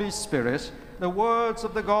of the Holy Spirit, the words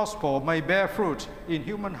of the gospel may bear fruit in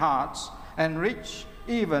human hearts and reach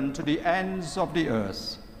even to the ends of the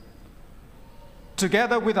earth.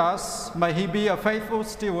 Together with us, may he be a faithful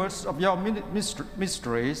steward of your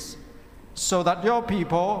mysteries, so that your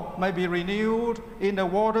people may be renewed in the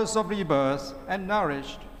waters of rebirth and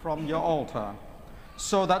nourished from your altar,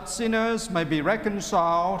 so that sinners may be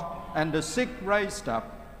reconciled and the sick raised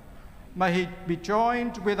up. May he be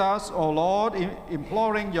joined with us, O Lord,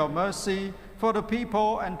 imploring your mercy for the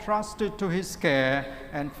people entrusted to his care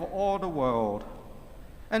and for all the world.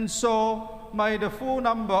 And so may the full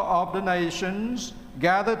number of the nations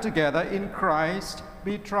gathered together in Christ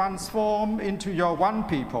be transformed into your one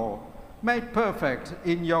people, made perfect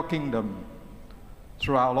in your kingdom.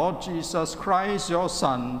 Through our Lord Jesus Christ, your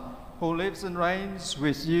Son, who lives and reigns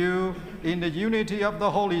with you in the unity of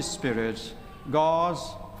the Holy Spirit, God,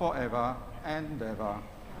 forever and ever.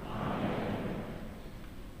 Amen.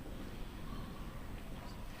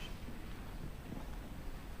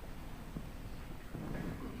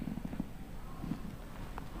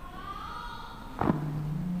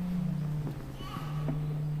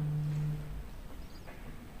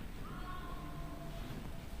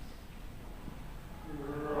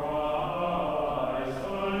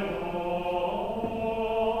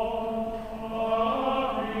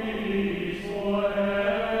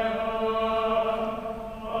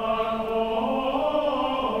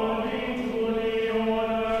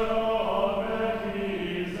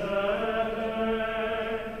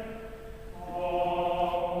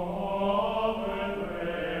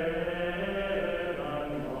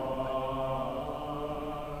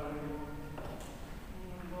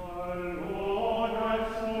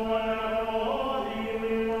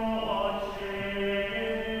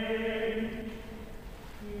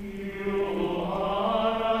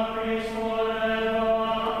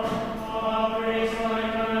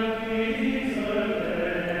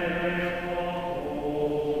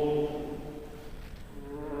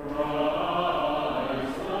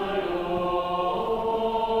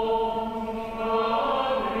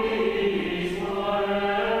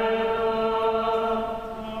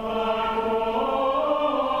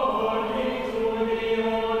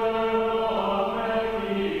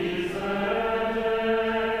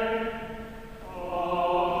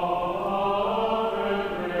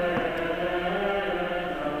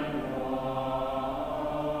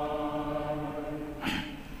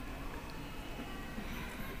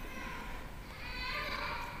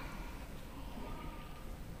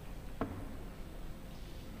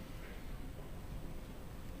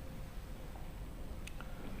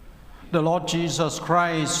 The Lord Jesus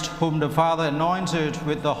Christ, whom the Father anointed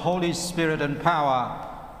with the Holy Spirit and power,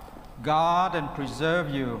 guard and preserve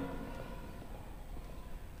you.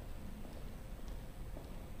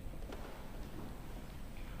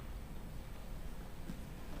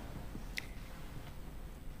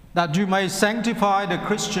 That you may sanctify the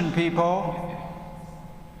Christian people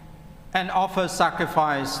and offer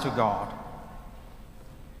sacrifice to God.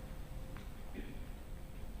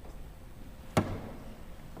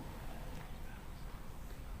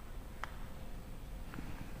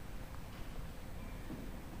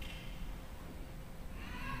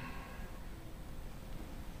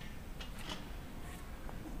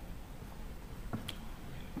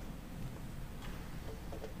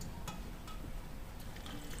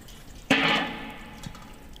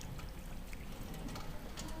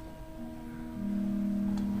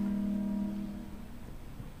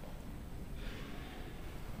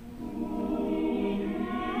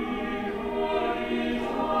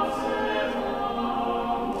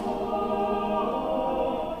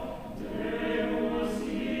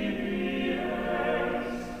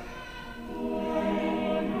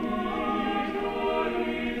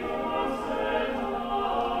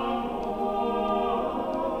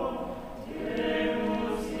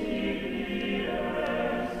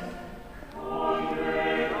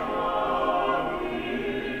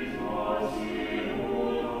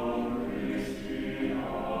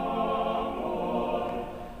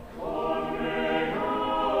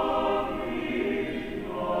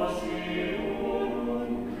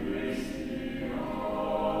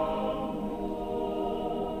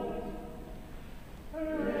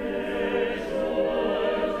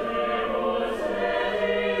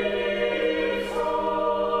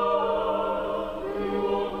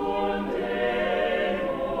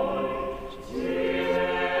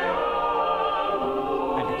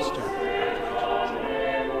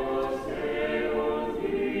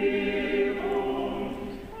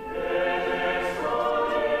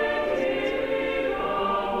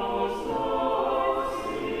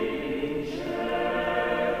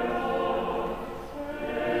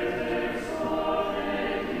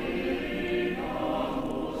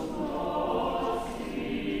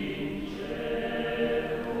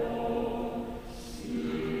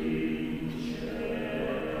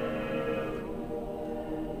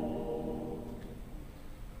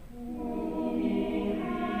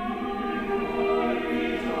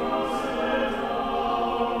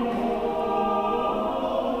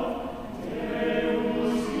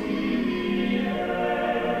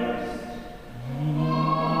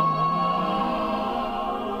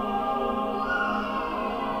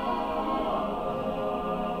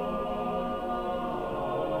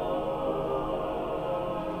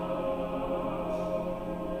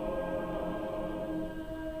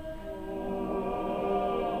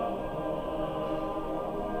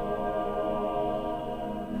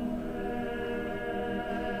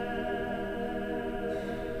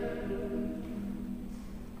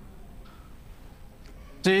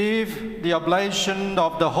 Receive the oblation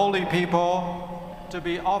of the holy people to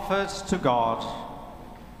be offered to God.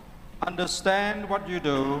 Understand what you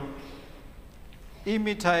do,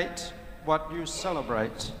 imitate what you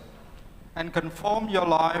celebrate, and conform your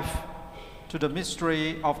life to the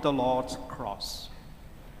mystery of the Lord's cross.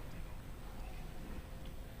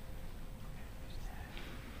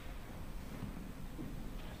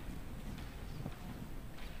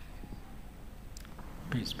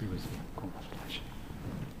 Peace be with you.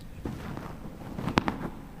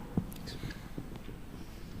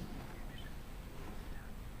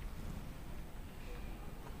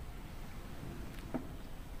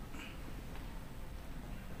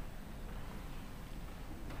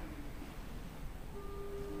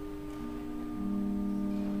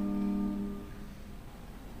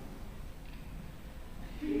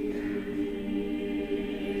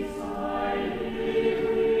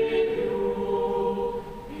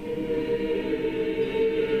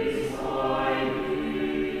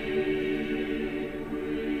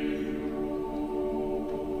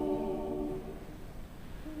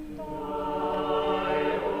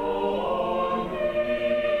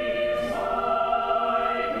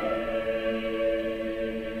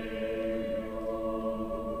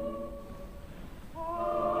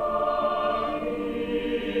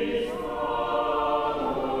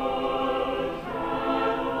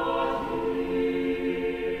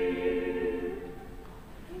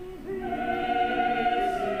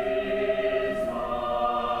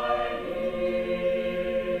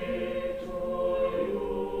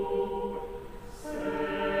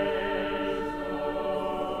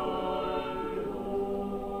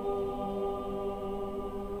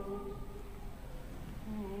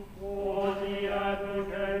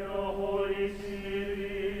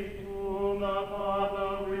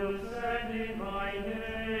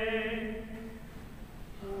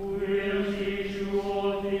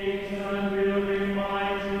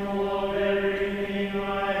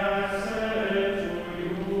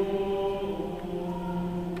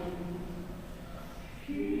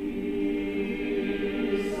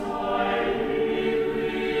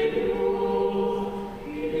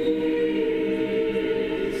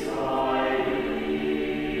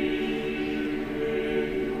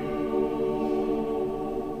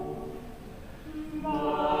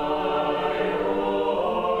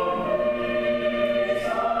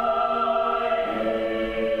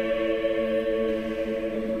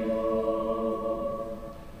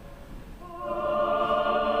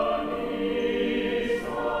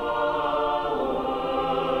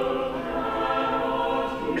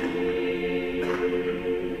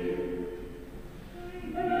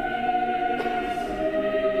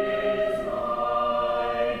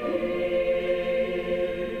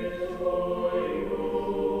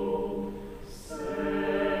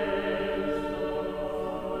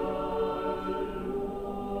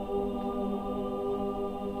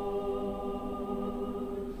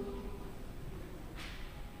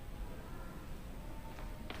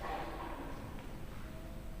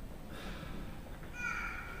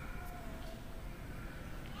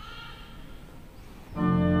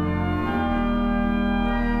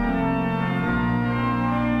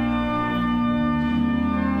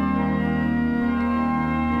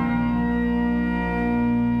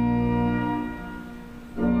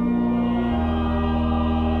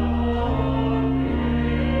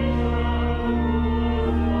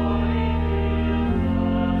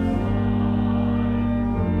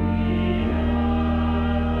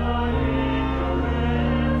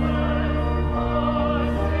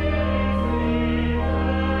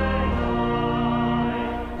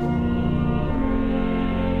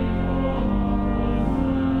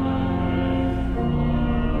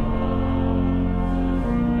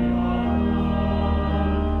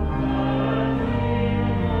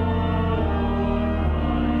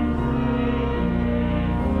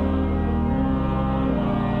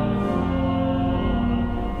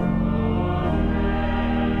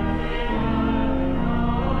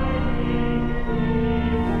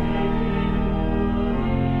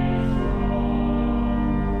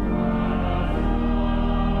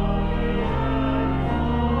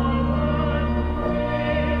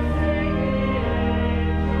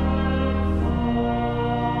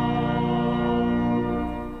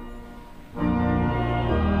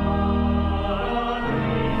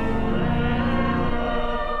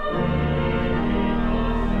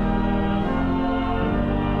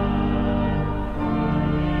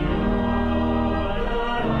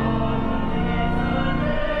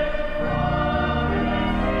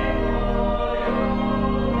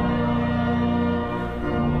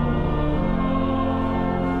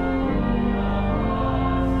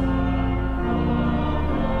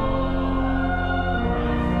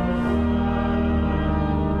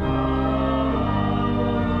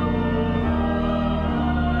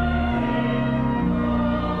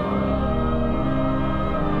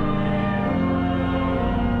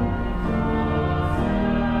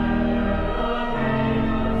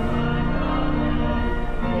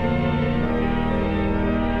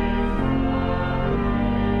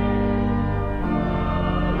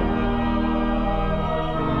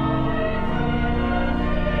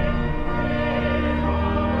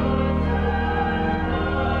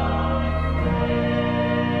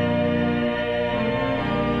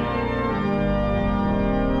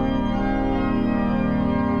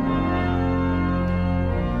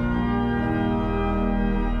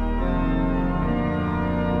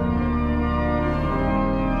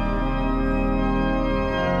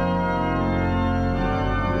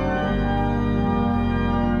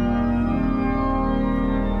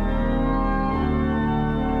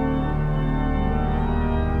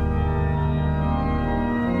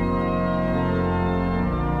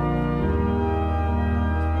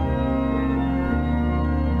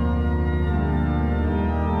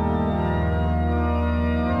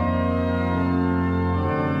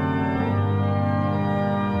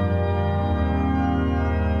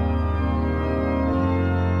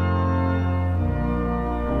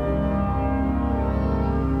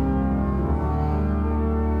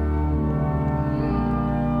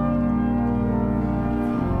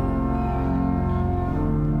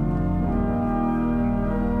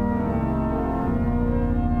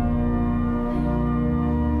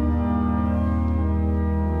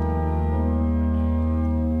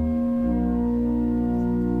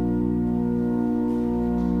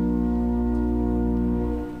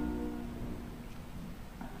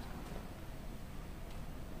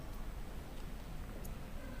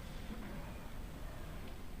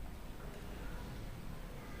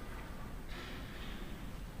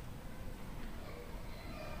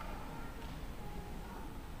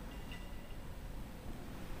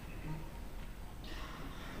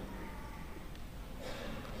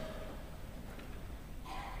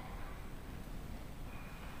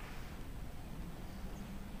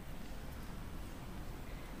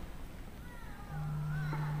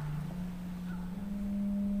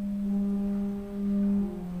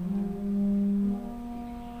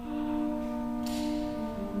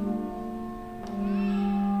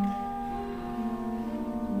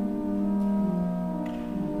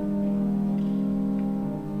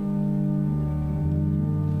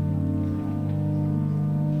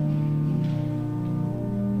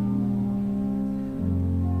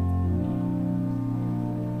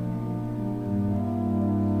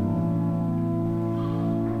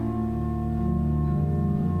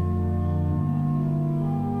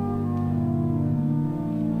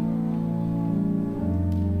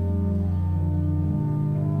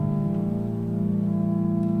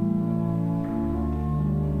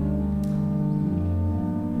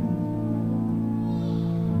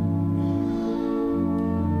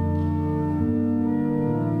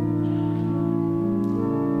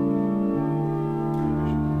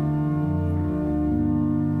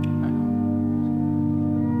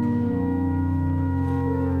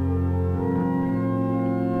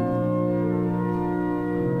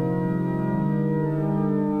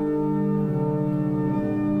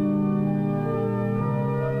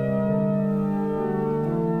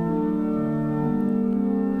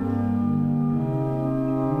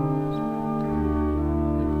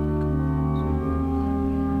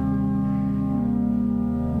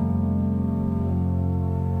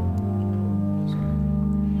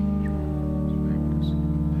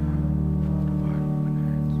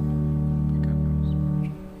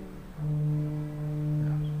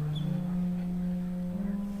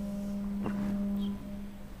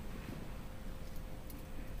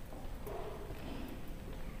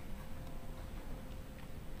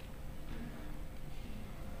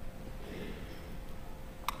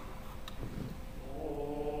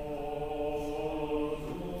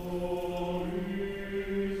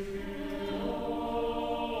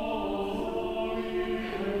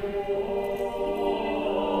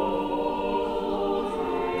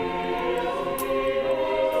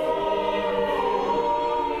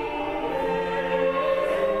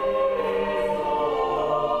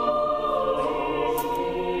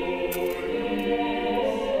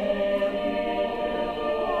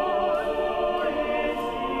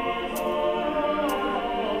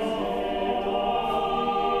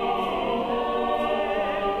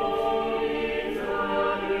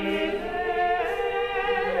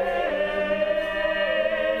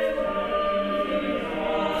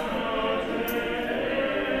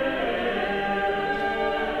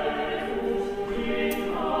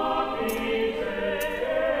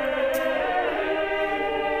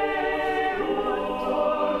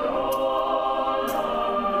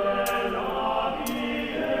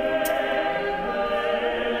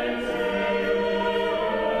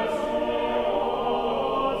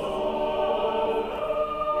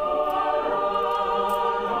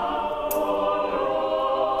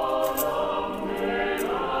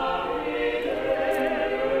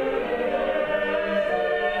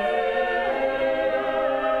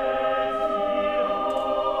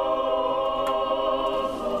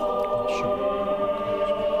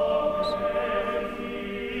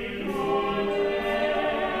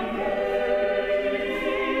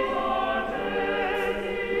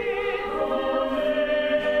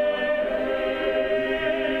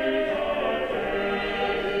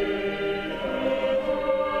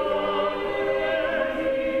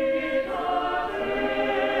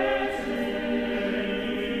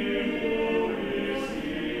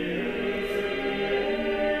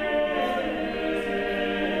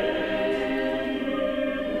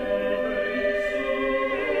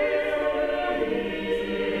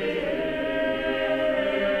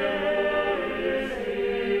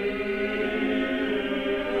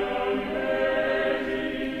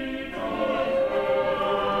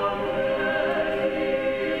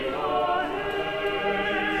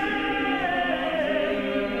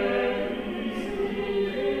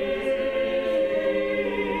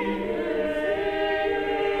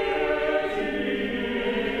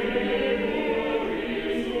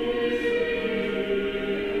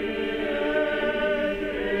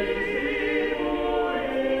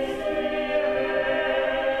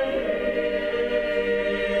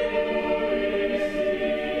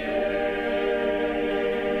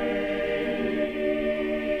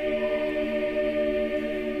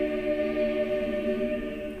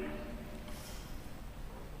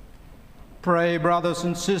 Pray, brothers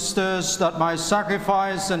and sisters, that my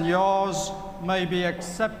sacrifice and yours may be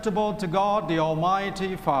acceptable to God, the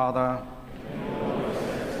Almighty Father.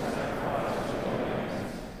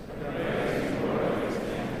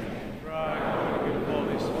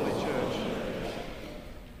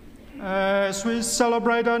 As we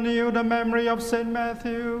celebrate anew the memory of St.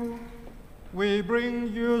 Matthew, we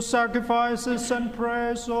bring you sacrifices and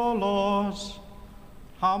prayers, O Lord,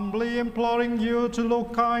 humbly imploring you to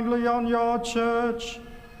look kindly on your church,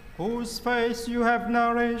 whose faith you have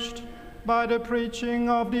nourished by the preaching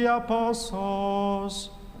of the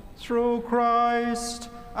apostles, through Christ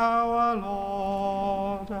our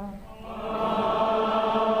Lord.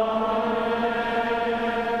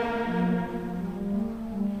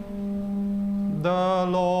 The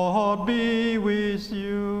Lord be with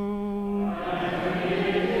you.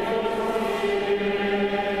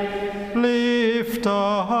 Lift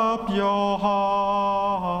up your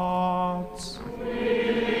hearts.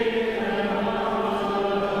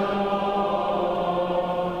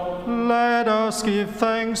 Let us give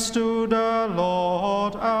thanks to the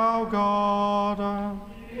Lord our God.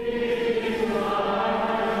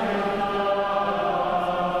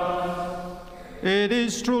 It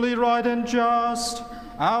is truly right and just,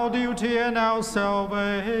 our duty and our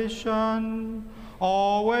salvation,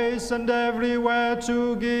 always and everywhere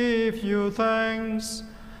to give you thanks,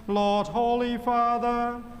 Lord, Holy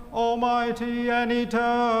Father, Almighty and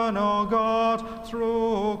eternal God,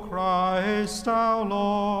 through Christ our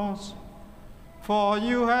Lord. For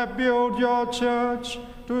you have built your church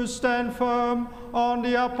to stand firm on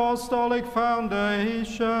the apostolic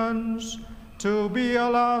foundations, to be a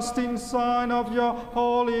lasting sign of your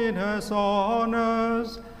holiness on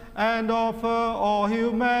earth, and offer all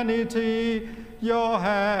humanity your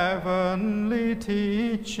heavenly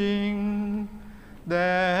teaching.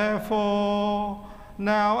 Therefore,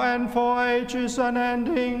 now and for ages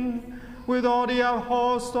unending, with all the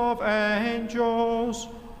host of angels,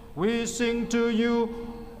 we sing to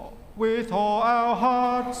you with all our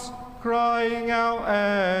hearts, crying out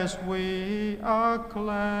as we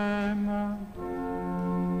acclaim.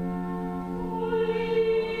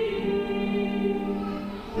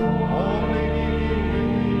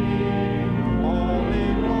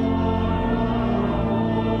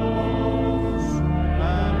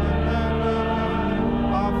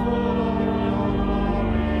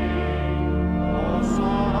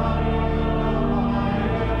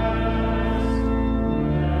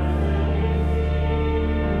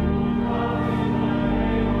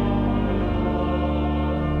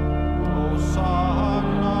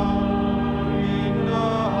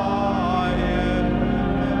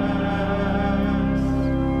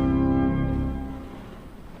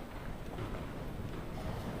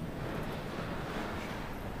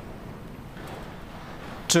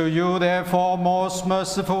 To you, therefore, most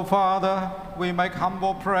merciful Father, we make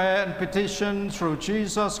humble prayer and petition through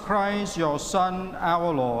Jesus Christ, your Son,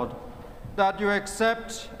 our Lord, that you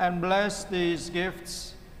accept and bless these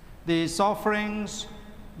gifts, these offerings,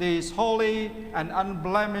 these holy and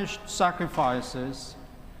unblemished sacrifices,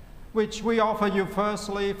 which we offer you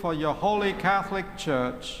firstly for your holy Catholic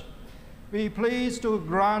Church. Be pleased to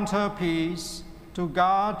grant her peace, to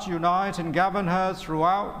guard, unite, and govern her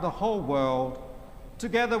throughout the whole world,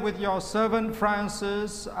 together with your servant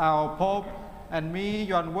Francis, our Pope, and me,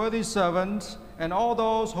 your unworthy servant, and all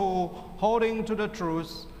those who, holding to the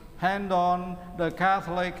truth, hand on the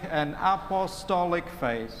Catholic and Apostolic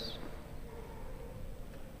faith.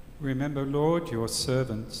 Remember, Lord, your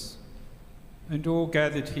servants, and all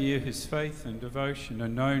gathered here whose faith and devotion are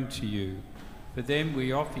known to you. For them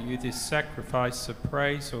we offer you this sacrifice of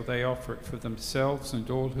praise, or they offer it for themselves and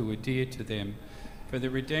all who are dear to them, for the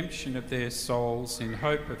redemption of their souls in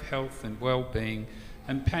hope of health and well-being,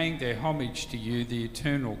 and paying their homage to you, the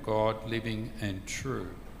eternal God, living and true.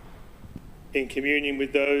 In communion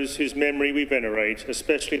with those whose memory we venerate,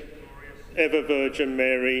 especially ever Virgin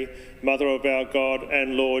Mary, Mother of our God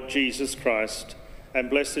and Lord Jesus Christ, and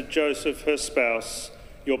blessed Joseph, her spouse,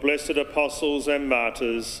 your blessed apostles and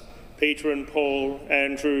martyrs, Peter and Paul,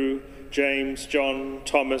 Andrew, James, John,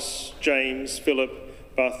 Thomas, James, Philip,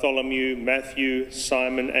 Bartholomew, Matthew,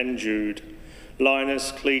 Simon and Jude,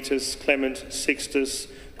 Linus, Cletus, Clement, Sixtus,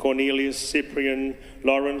 Cornelius, Cyprian,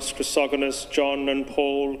 Lawrence, Chrysogonus, John and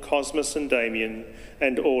Paul, Cosmas and Damien,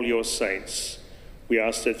 and all your saints. We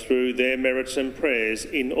ask that through their merits and prayers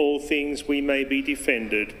in all things we may be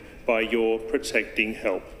defended by your protecting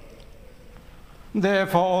help.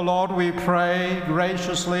 Therefore, O Lord, we pray,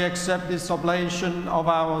 graciously accept this oblation of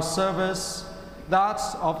our service, that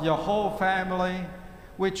of your whole family,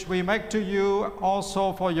 which we make to you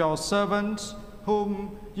also for your servant,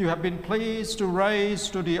 whom you have been pleased to raise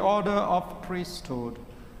to the order of priesthood.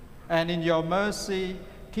 And in your mercy,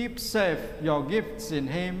 keep safe your gifts in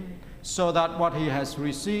him, so that what he has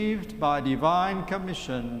received by divine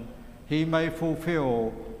commission, he may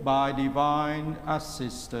fulfill by divine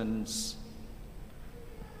assistance.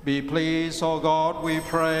 Be pleased, O God, we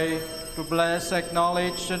pray, to bless,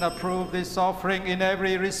 acknowledge, and approve this offering in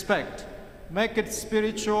every respect. Make it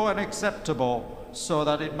spiritual and acceptable, so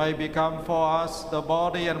that it may become for us the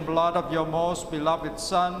body and blood of your most beloved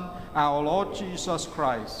Son, our Lord Jesus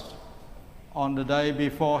Christ. On the day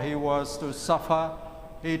before he was to suffer,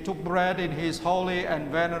 he took bread in his holy and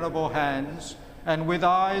venerable hands, and with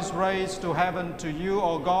eyes raised to heaven to you,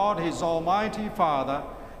 O God, his almighty Father,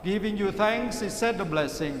 giving you thanks, he said the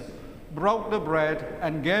blessing, broke the bread,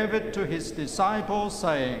 and gave it to his disciples,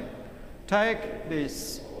 saying, "Take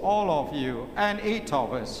this, all of you, and eat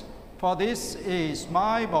of it, for this is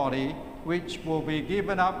my body, which will be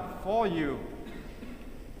given up for you."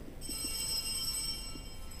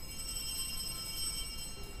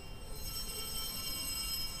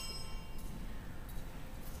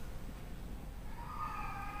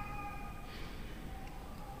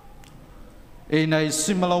 In a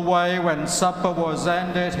similar way, when supper was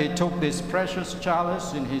ended, he took this precious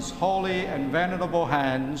chalice in his holy and venerable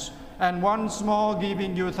hands, and once more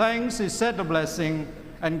giving you thanks, he said the blessing,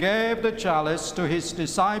 and gave the chalice to his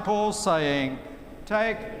disciples, saying,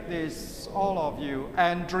 "Take this, all of you,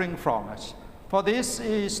 and drink from it. For this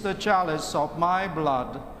is the chalice of my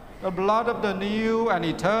blood, the blood of the new and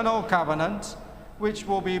eternal covenant, which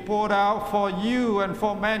will be poured out for you and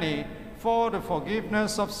for many for the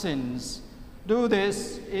forgiveness of sins. Do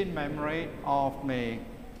this in memory of me."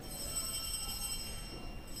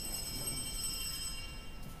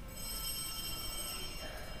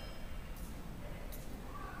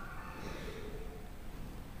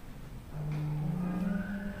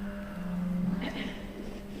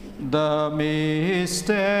 The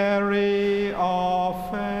mystery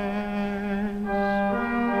of faith.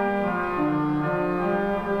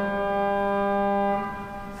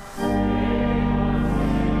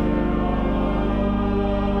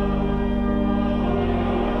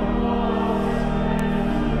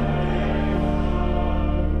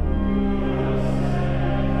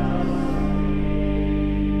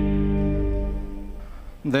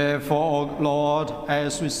 Therefore, O Lord,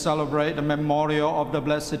 as we celebrate the memorial of the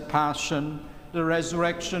Blessed Passion, the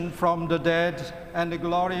resurrection from the dead, and the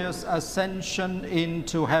glorious ascension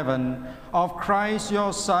into heaven of Christ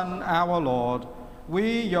your Son, our Lord,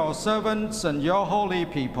 we, your servants and your holy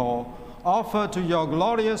people, offer to your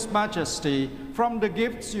glorious majesty from the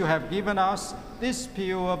gifts you have given us this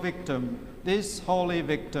pure victim, this holy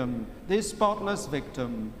victim, this spotless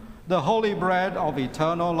victim, the holy bread of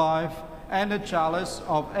eternal life, and the chalice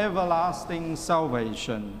of everlasting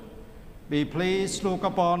salvation. Be pleased to look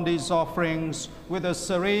upon these offerings with a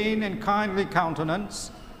serene and kindly countenance,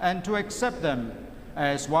 and to accept them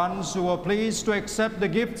as ones who are pleased to accept the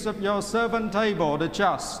gifts of your servant Abel the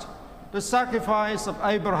just, the sacrifice of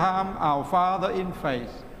Abraham our father in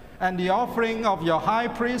faith, and the offering of your high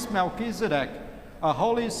priest Melchizedek, a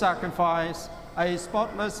holy sacrifice, a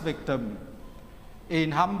spotless victim.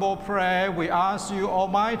 In humble prayer, we ask you,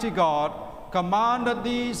 Almighty God, command that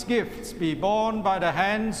these gifts be borne by the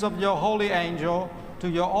hands of your holy angel to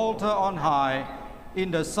your altar on high,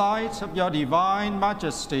 in the sight of your divine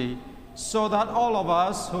majesty, so that all of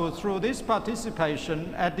us who through this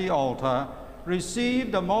participation at the altar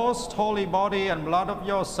receive the most holy body and blood of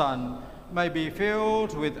your Son may be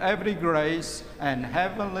filled with every grace and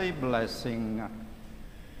heavenly blessing.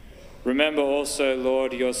 Remember also,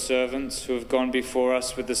 Lord, your servants who have gone before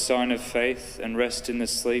us with the sign of faith and rest in the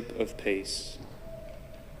sleep of peace.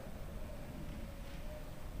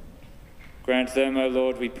 Grant them, O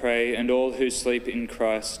Lord, we pray, and all who sleep in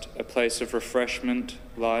Christ, a place of refreshment,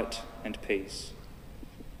 light, and peace.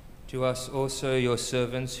 To us also, your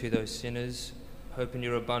servants, who though sinners, hope in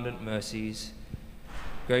your abundant mercies,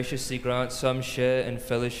 graciously grant some share and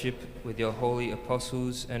fellowship with your holy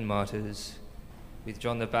apostles and martyrs, with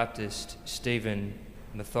John the Baptist, Stephen,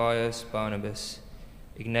 Matthias, Barnabas,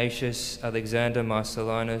 Ignatius, Alexander,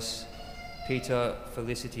 Marcellinus, Peter,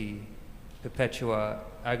 Felicity, Perpetua,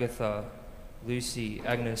 Agatha, Lucy,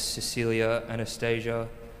 Agnes, Cecilia, Anastasia,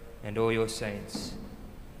 and all your saints.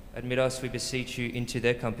 Admit us, we beseech you, into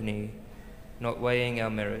their company, not weighing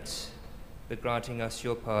our merits, but granting us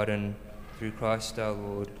your pardon through Christ our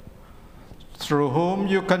Lord. Through whom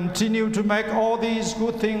you continue to make all these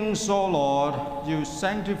good things, O Lord, you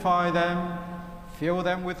sanctify them, fill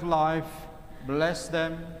them with life, bless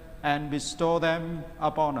them, and bestow them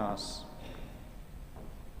upon us.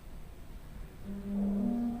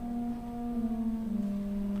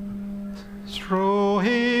 Through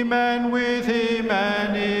him and with him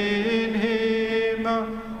and in him,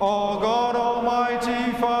 O God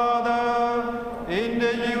Almighty Father, in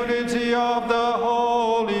the unity of the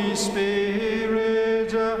Holy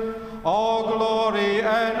Spirit, all glory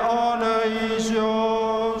and honor is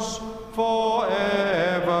yours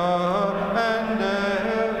forever and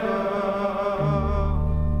ever.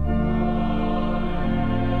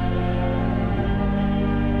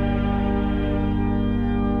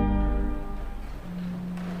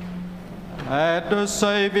 At the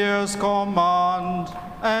Saviour's command,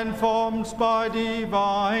 and formed by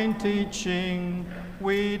divine teaching,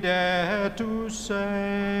 we dare to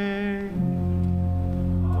say,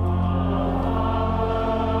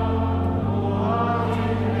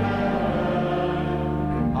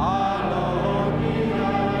 Hallowed be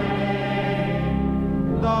thy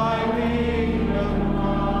name, thy kingdom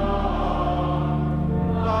come,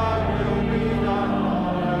 thy will be done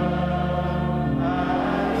on earth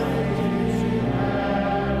as it is in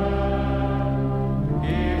heaven.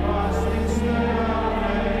 Give us this day our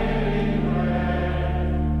daily bread,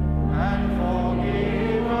 and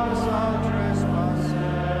forgive us our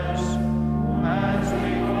trespasses, as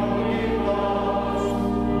we forgive those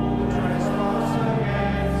who trespass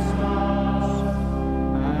against us.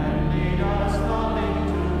 And lead us not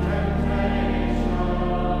into temptation,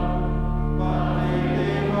 but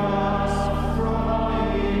deliver us from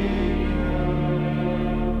evil.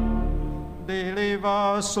 Deliver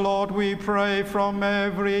us, Lord, we pray, from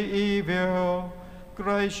every evil.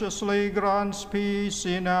 Graciously grant peace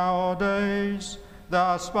in our days,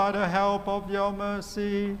 thus by the help of your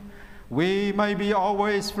mercy, we may be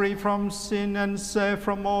always free from sin and safe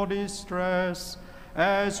from all distress,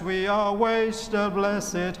 as we await the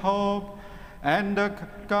blessed hope and the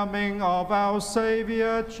coming of our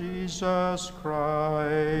Savior Jesus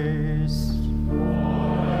Christ.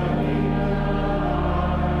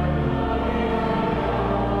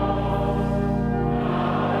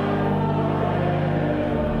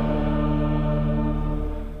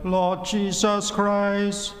 Lord Jesus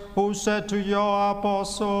Christ, who said to your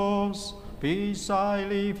apostles, Peace I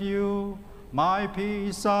leave you, my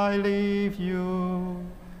peace I leave you.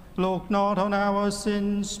 Look not on our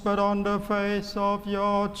sins, but on the faith of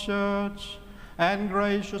your church, and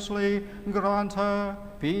graciously grant her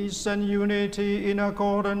peace and unity in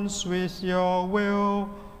accordance with your will,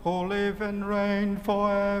 who live and reign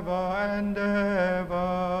forever and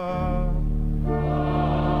ever.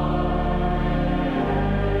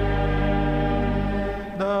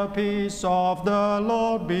 The peace of the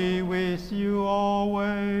Lord be with you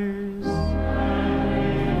always.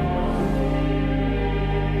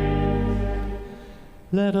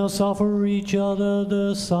 Let us offer each other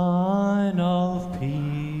the sign of peace.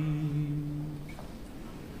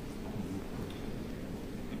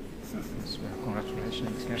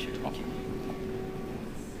 Congratulations.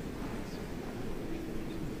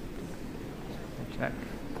 Check.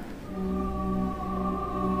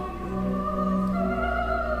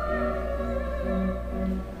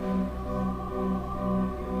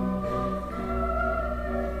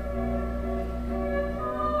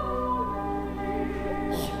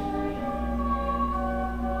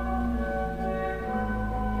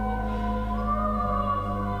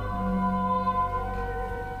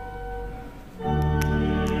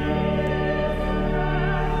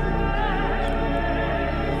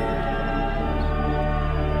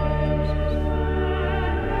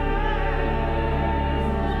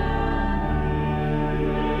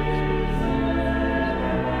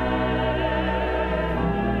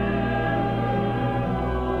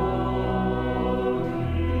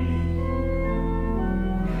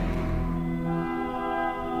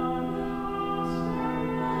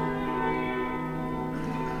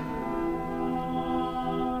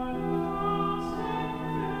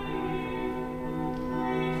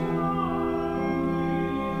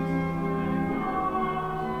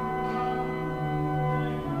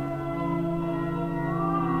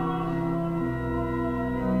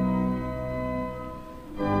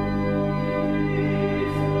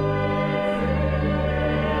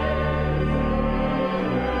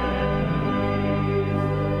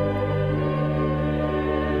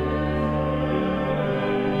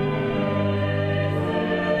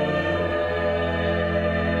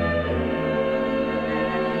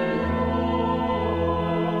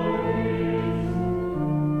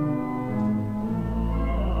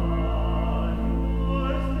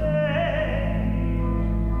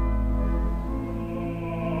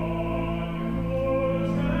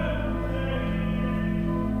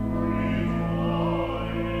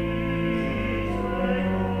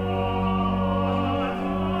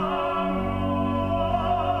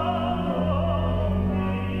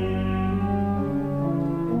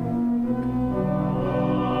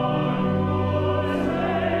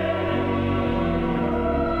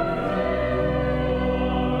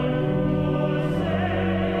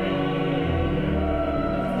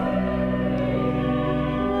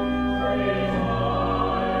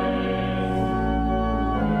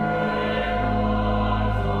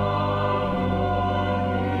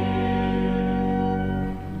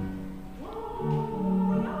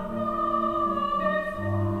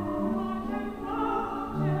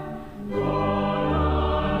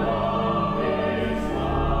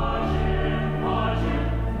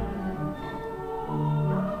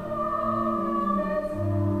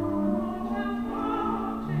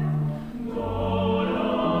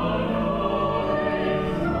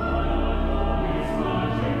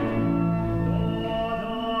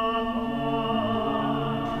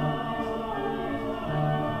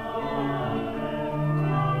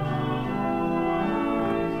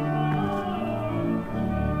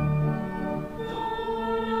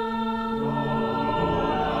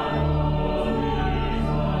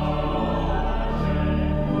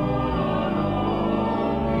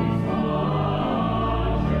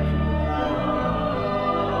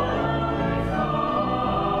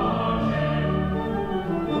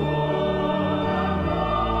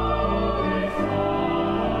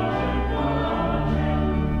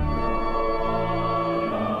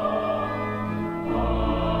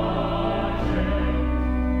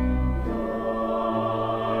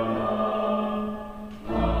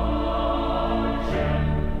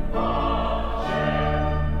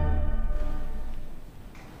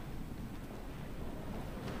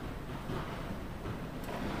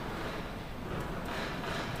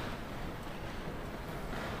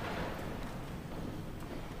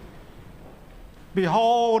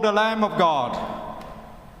 Behold the Lamb of God.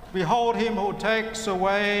 Behold him who takes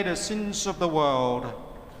away the sins of the world.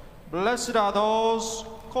 Blessed are those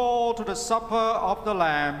called to the supper of the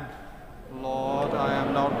Lamb. Lord, I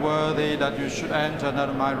am not worthy that you should enter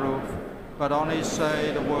under my roof, but only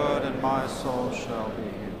say the word and my soul shall be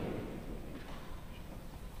healed.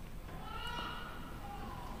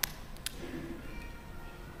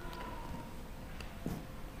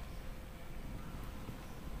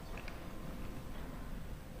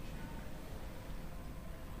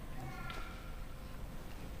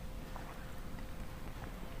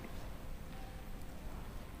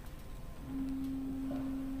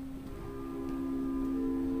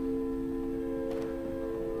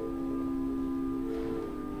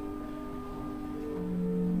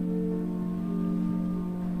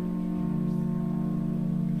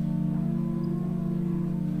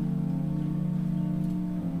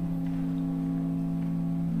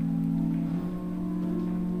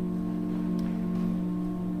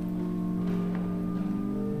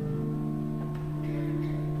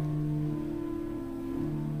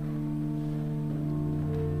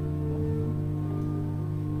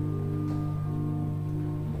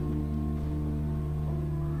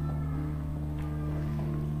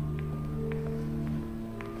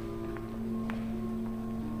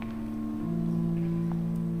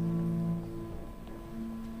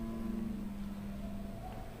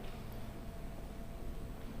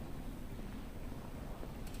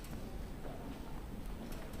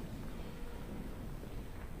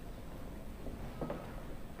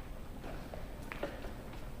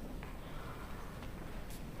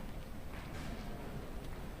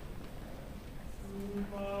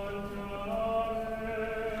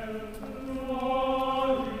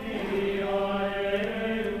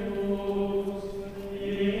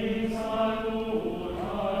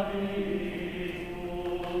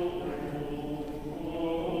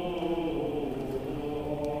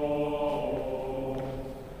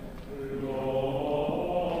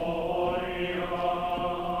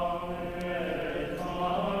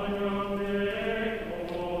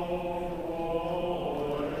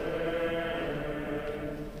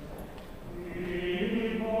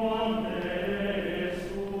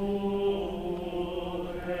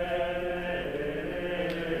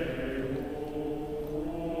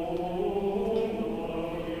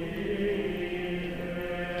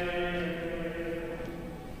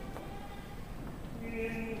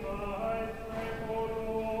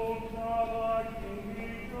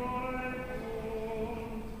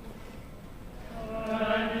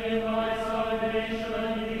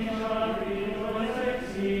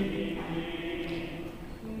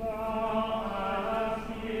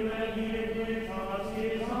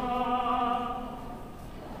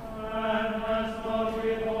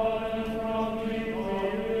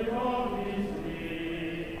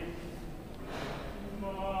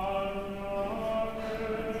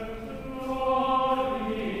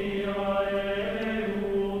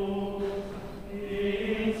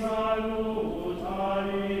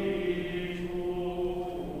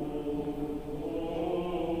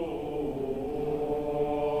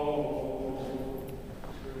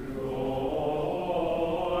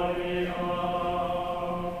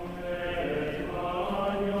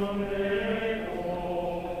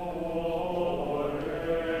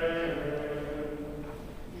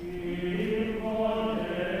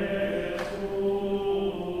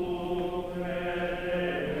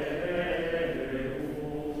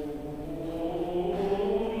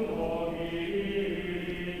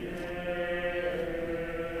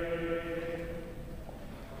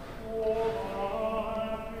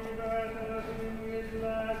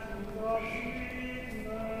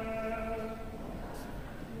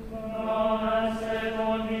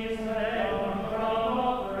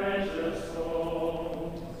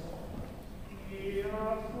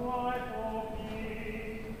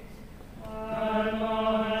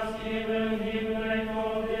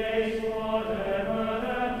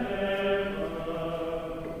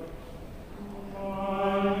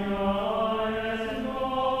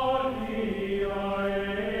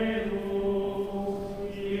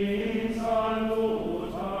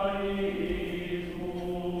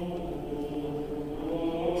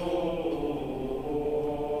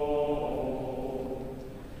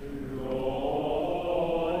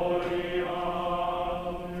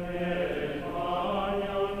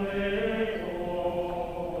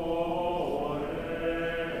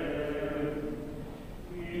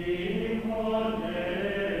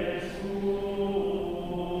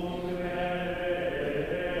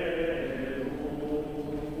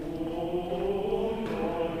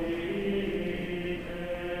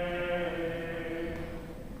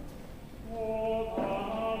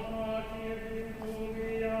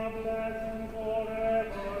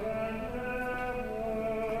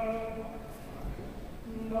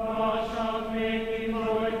 God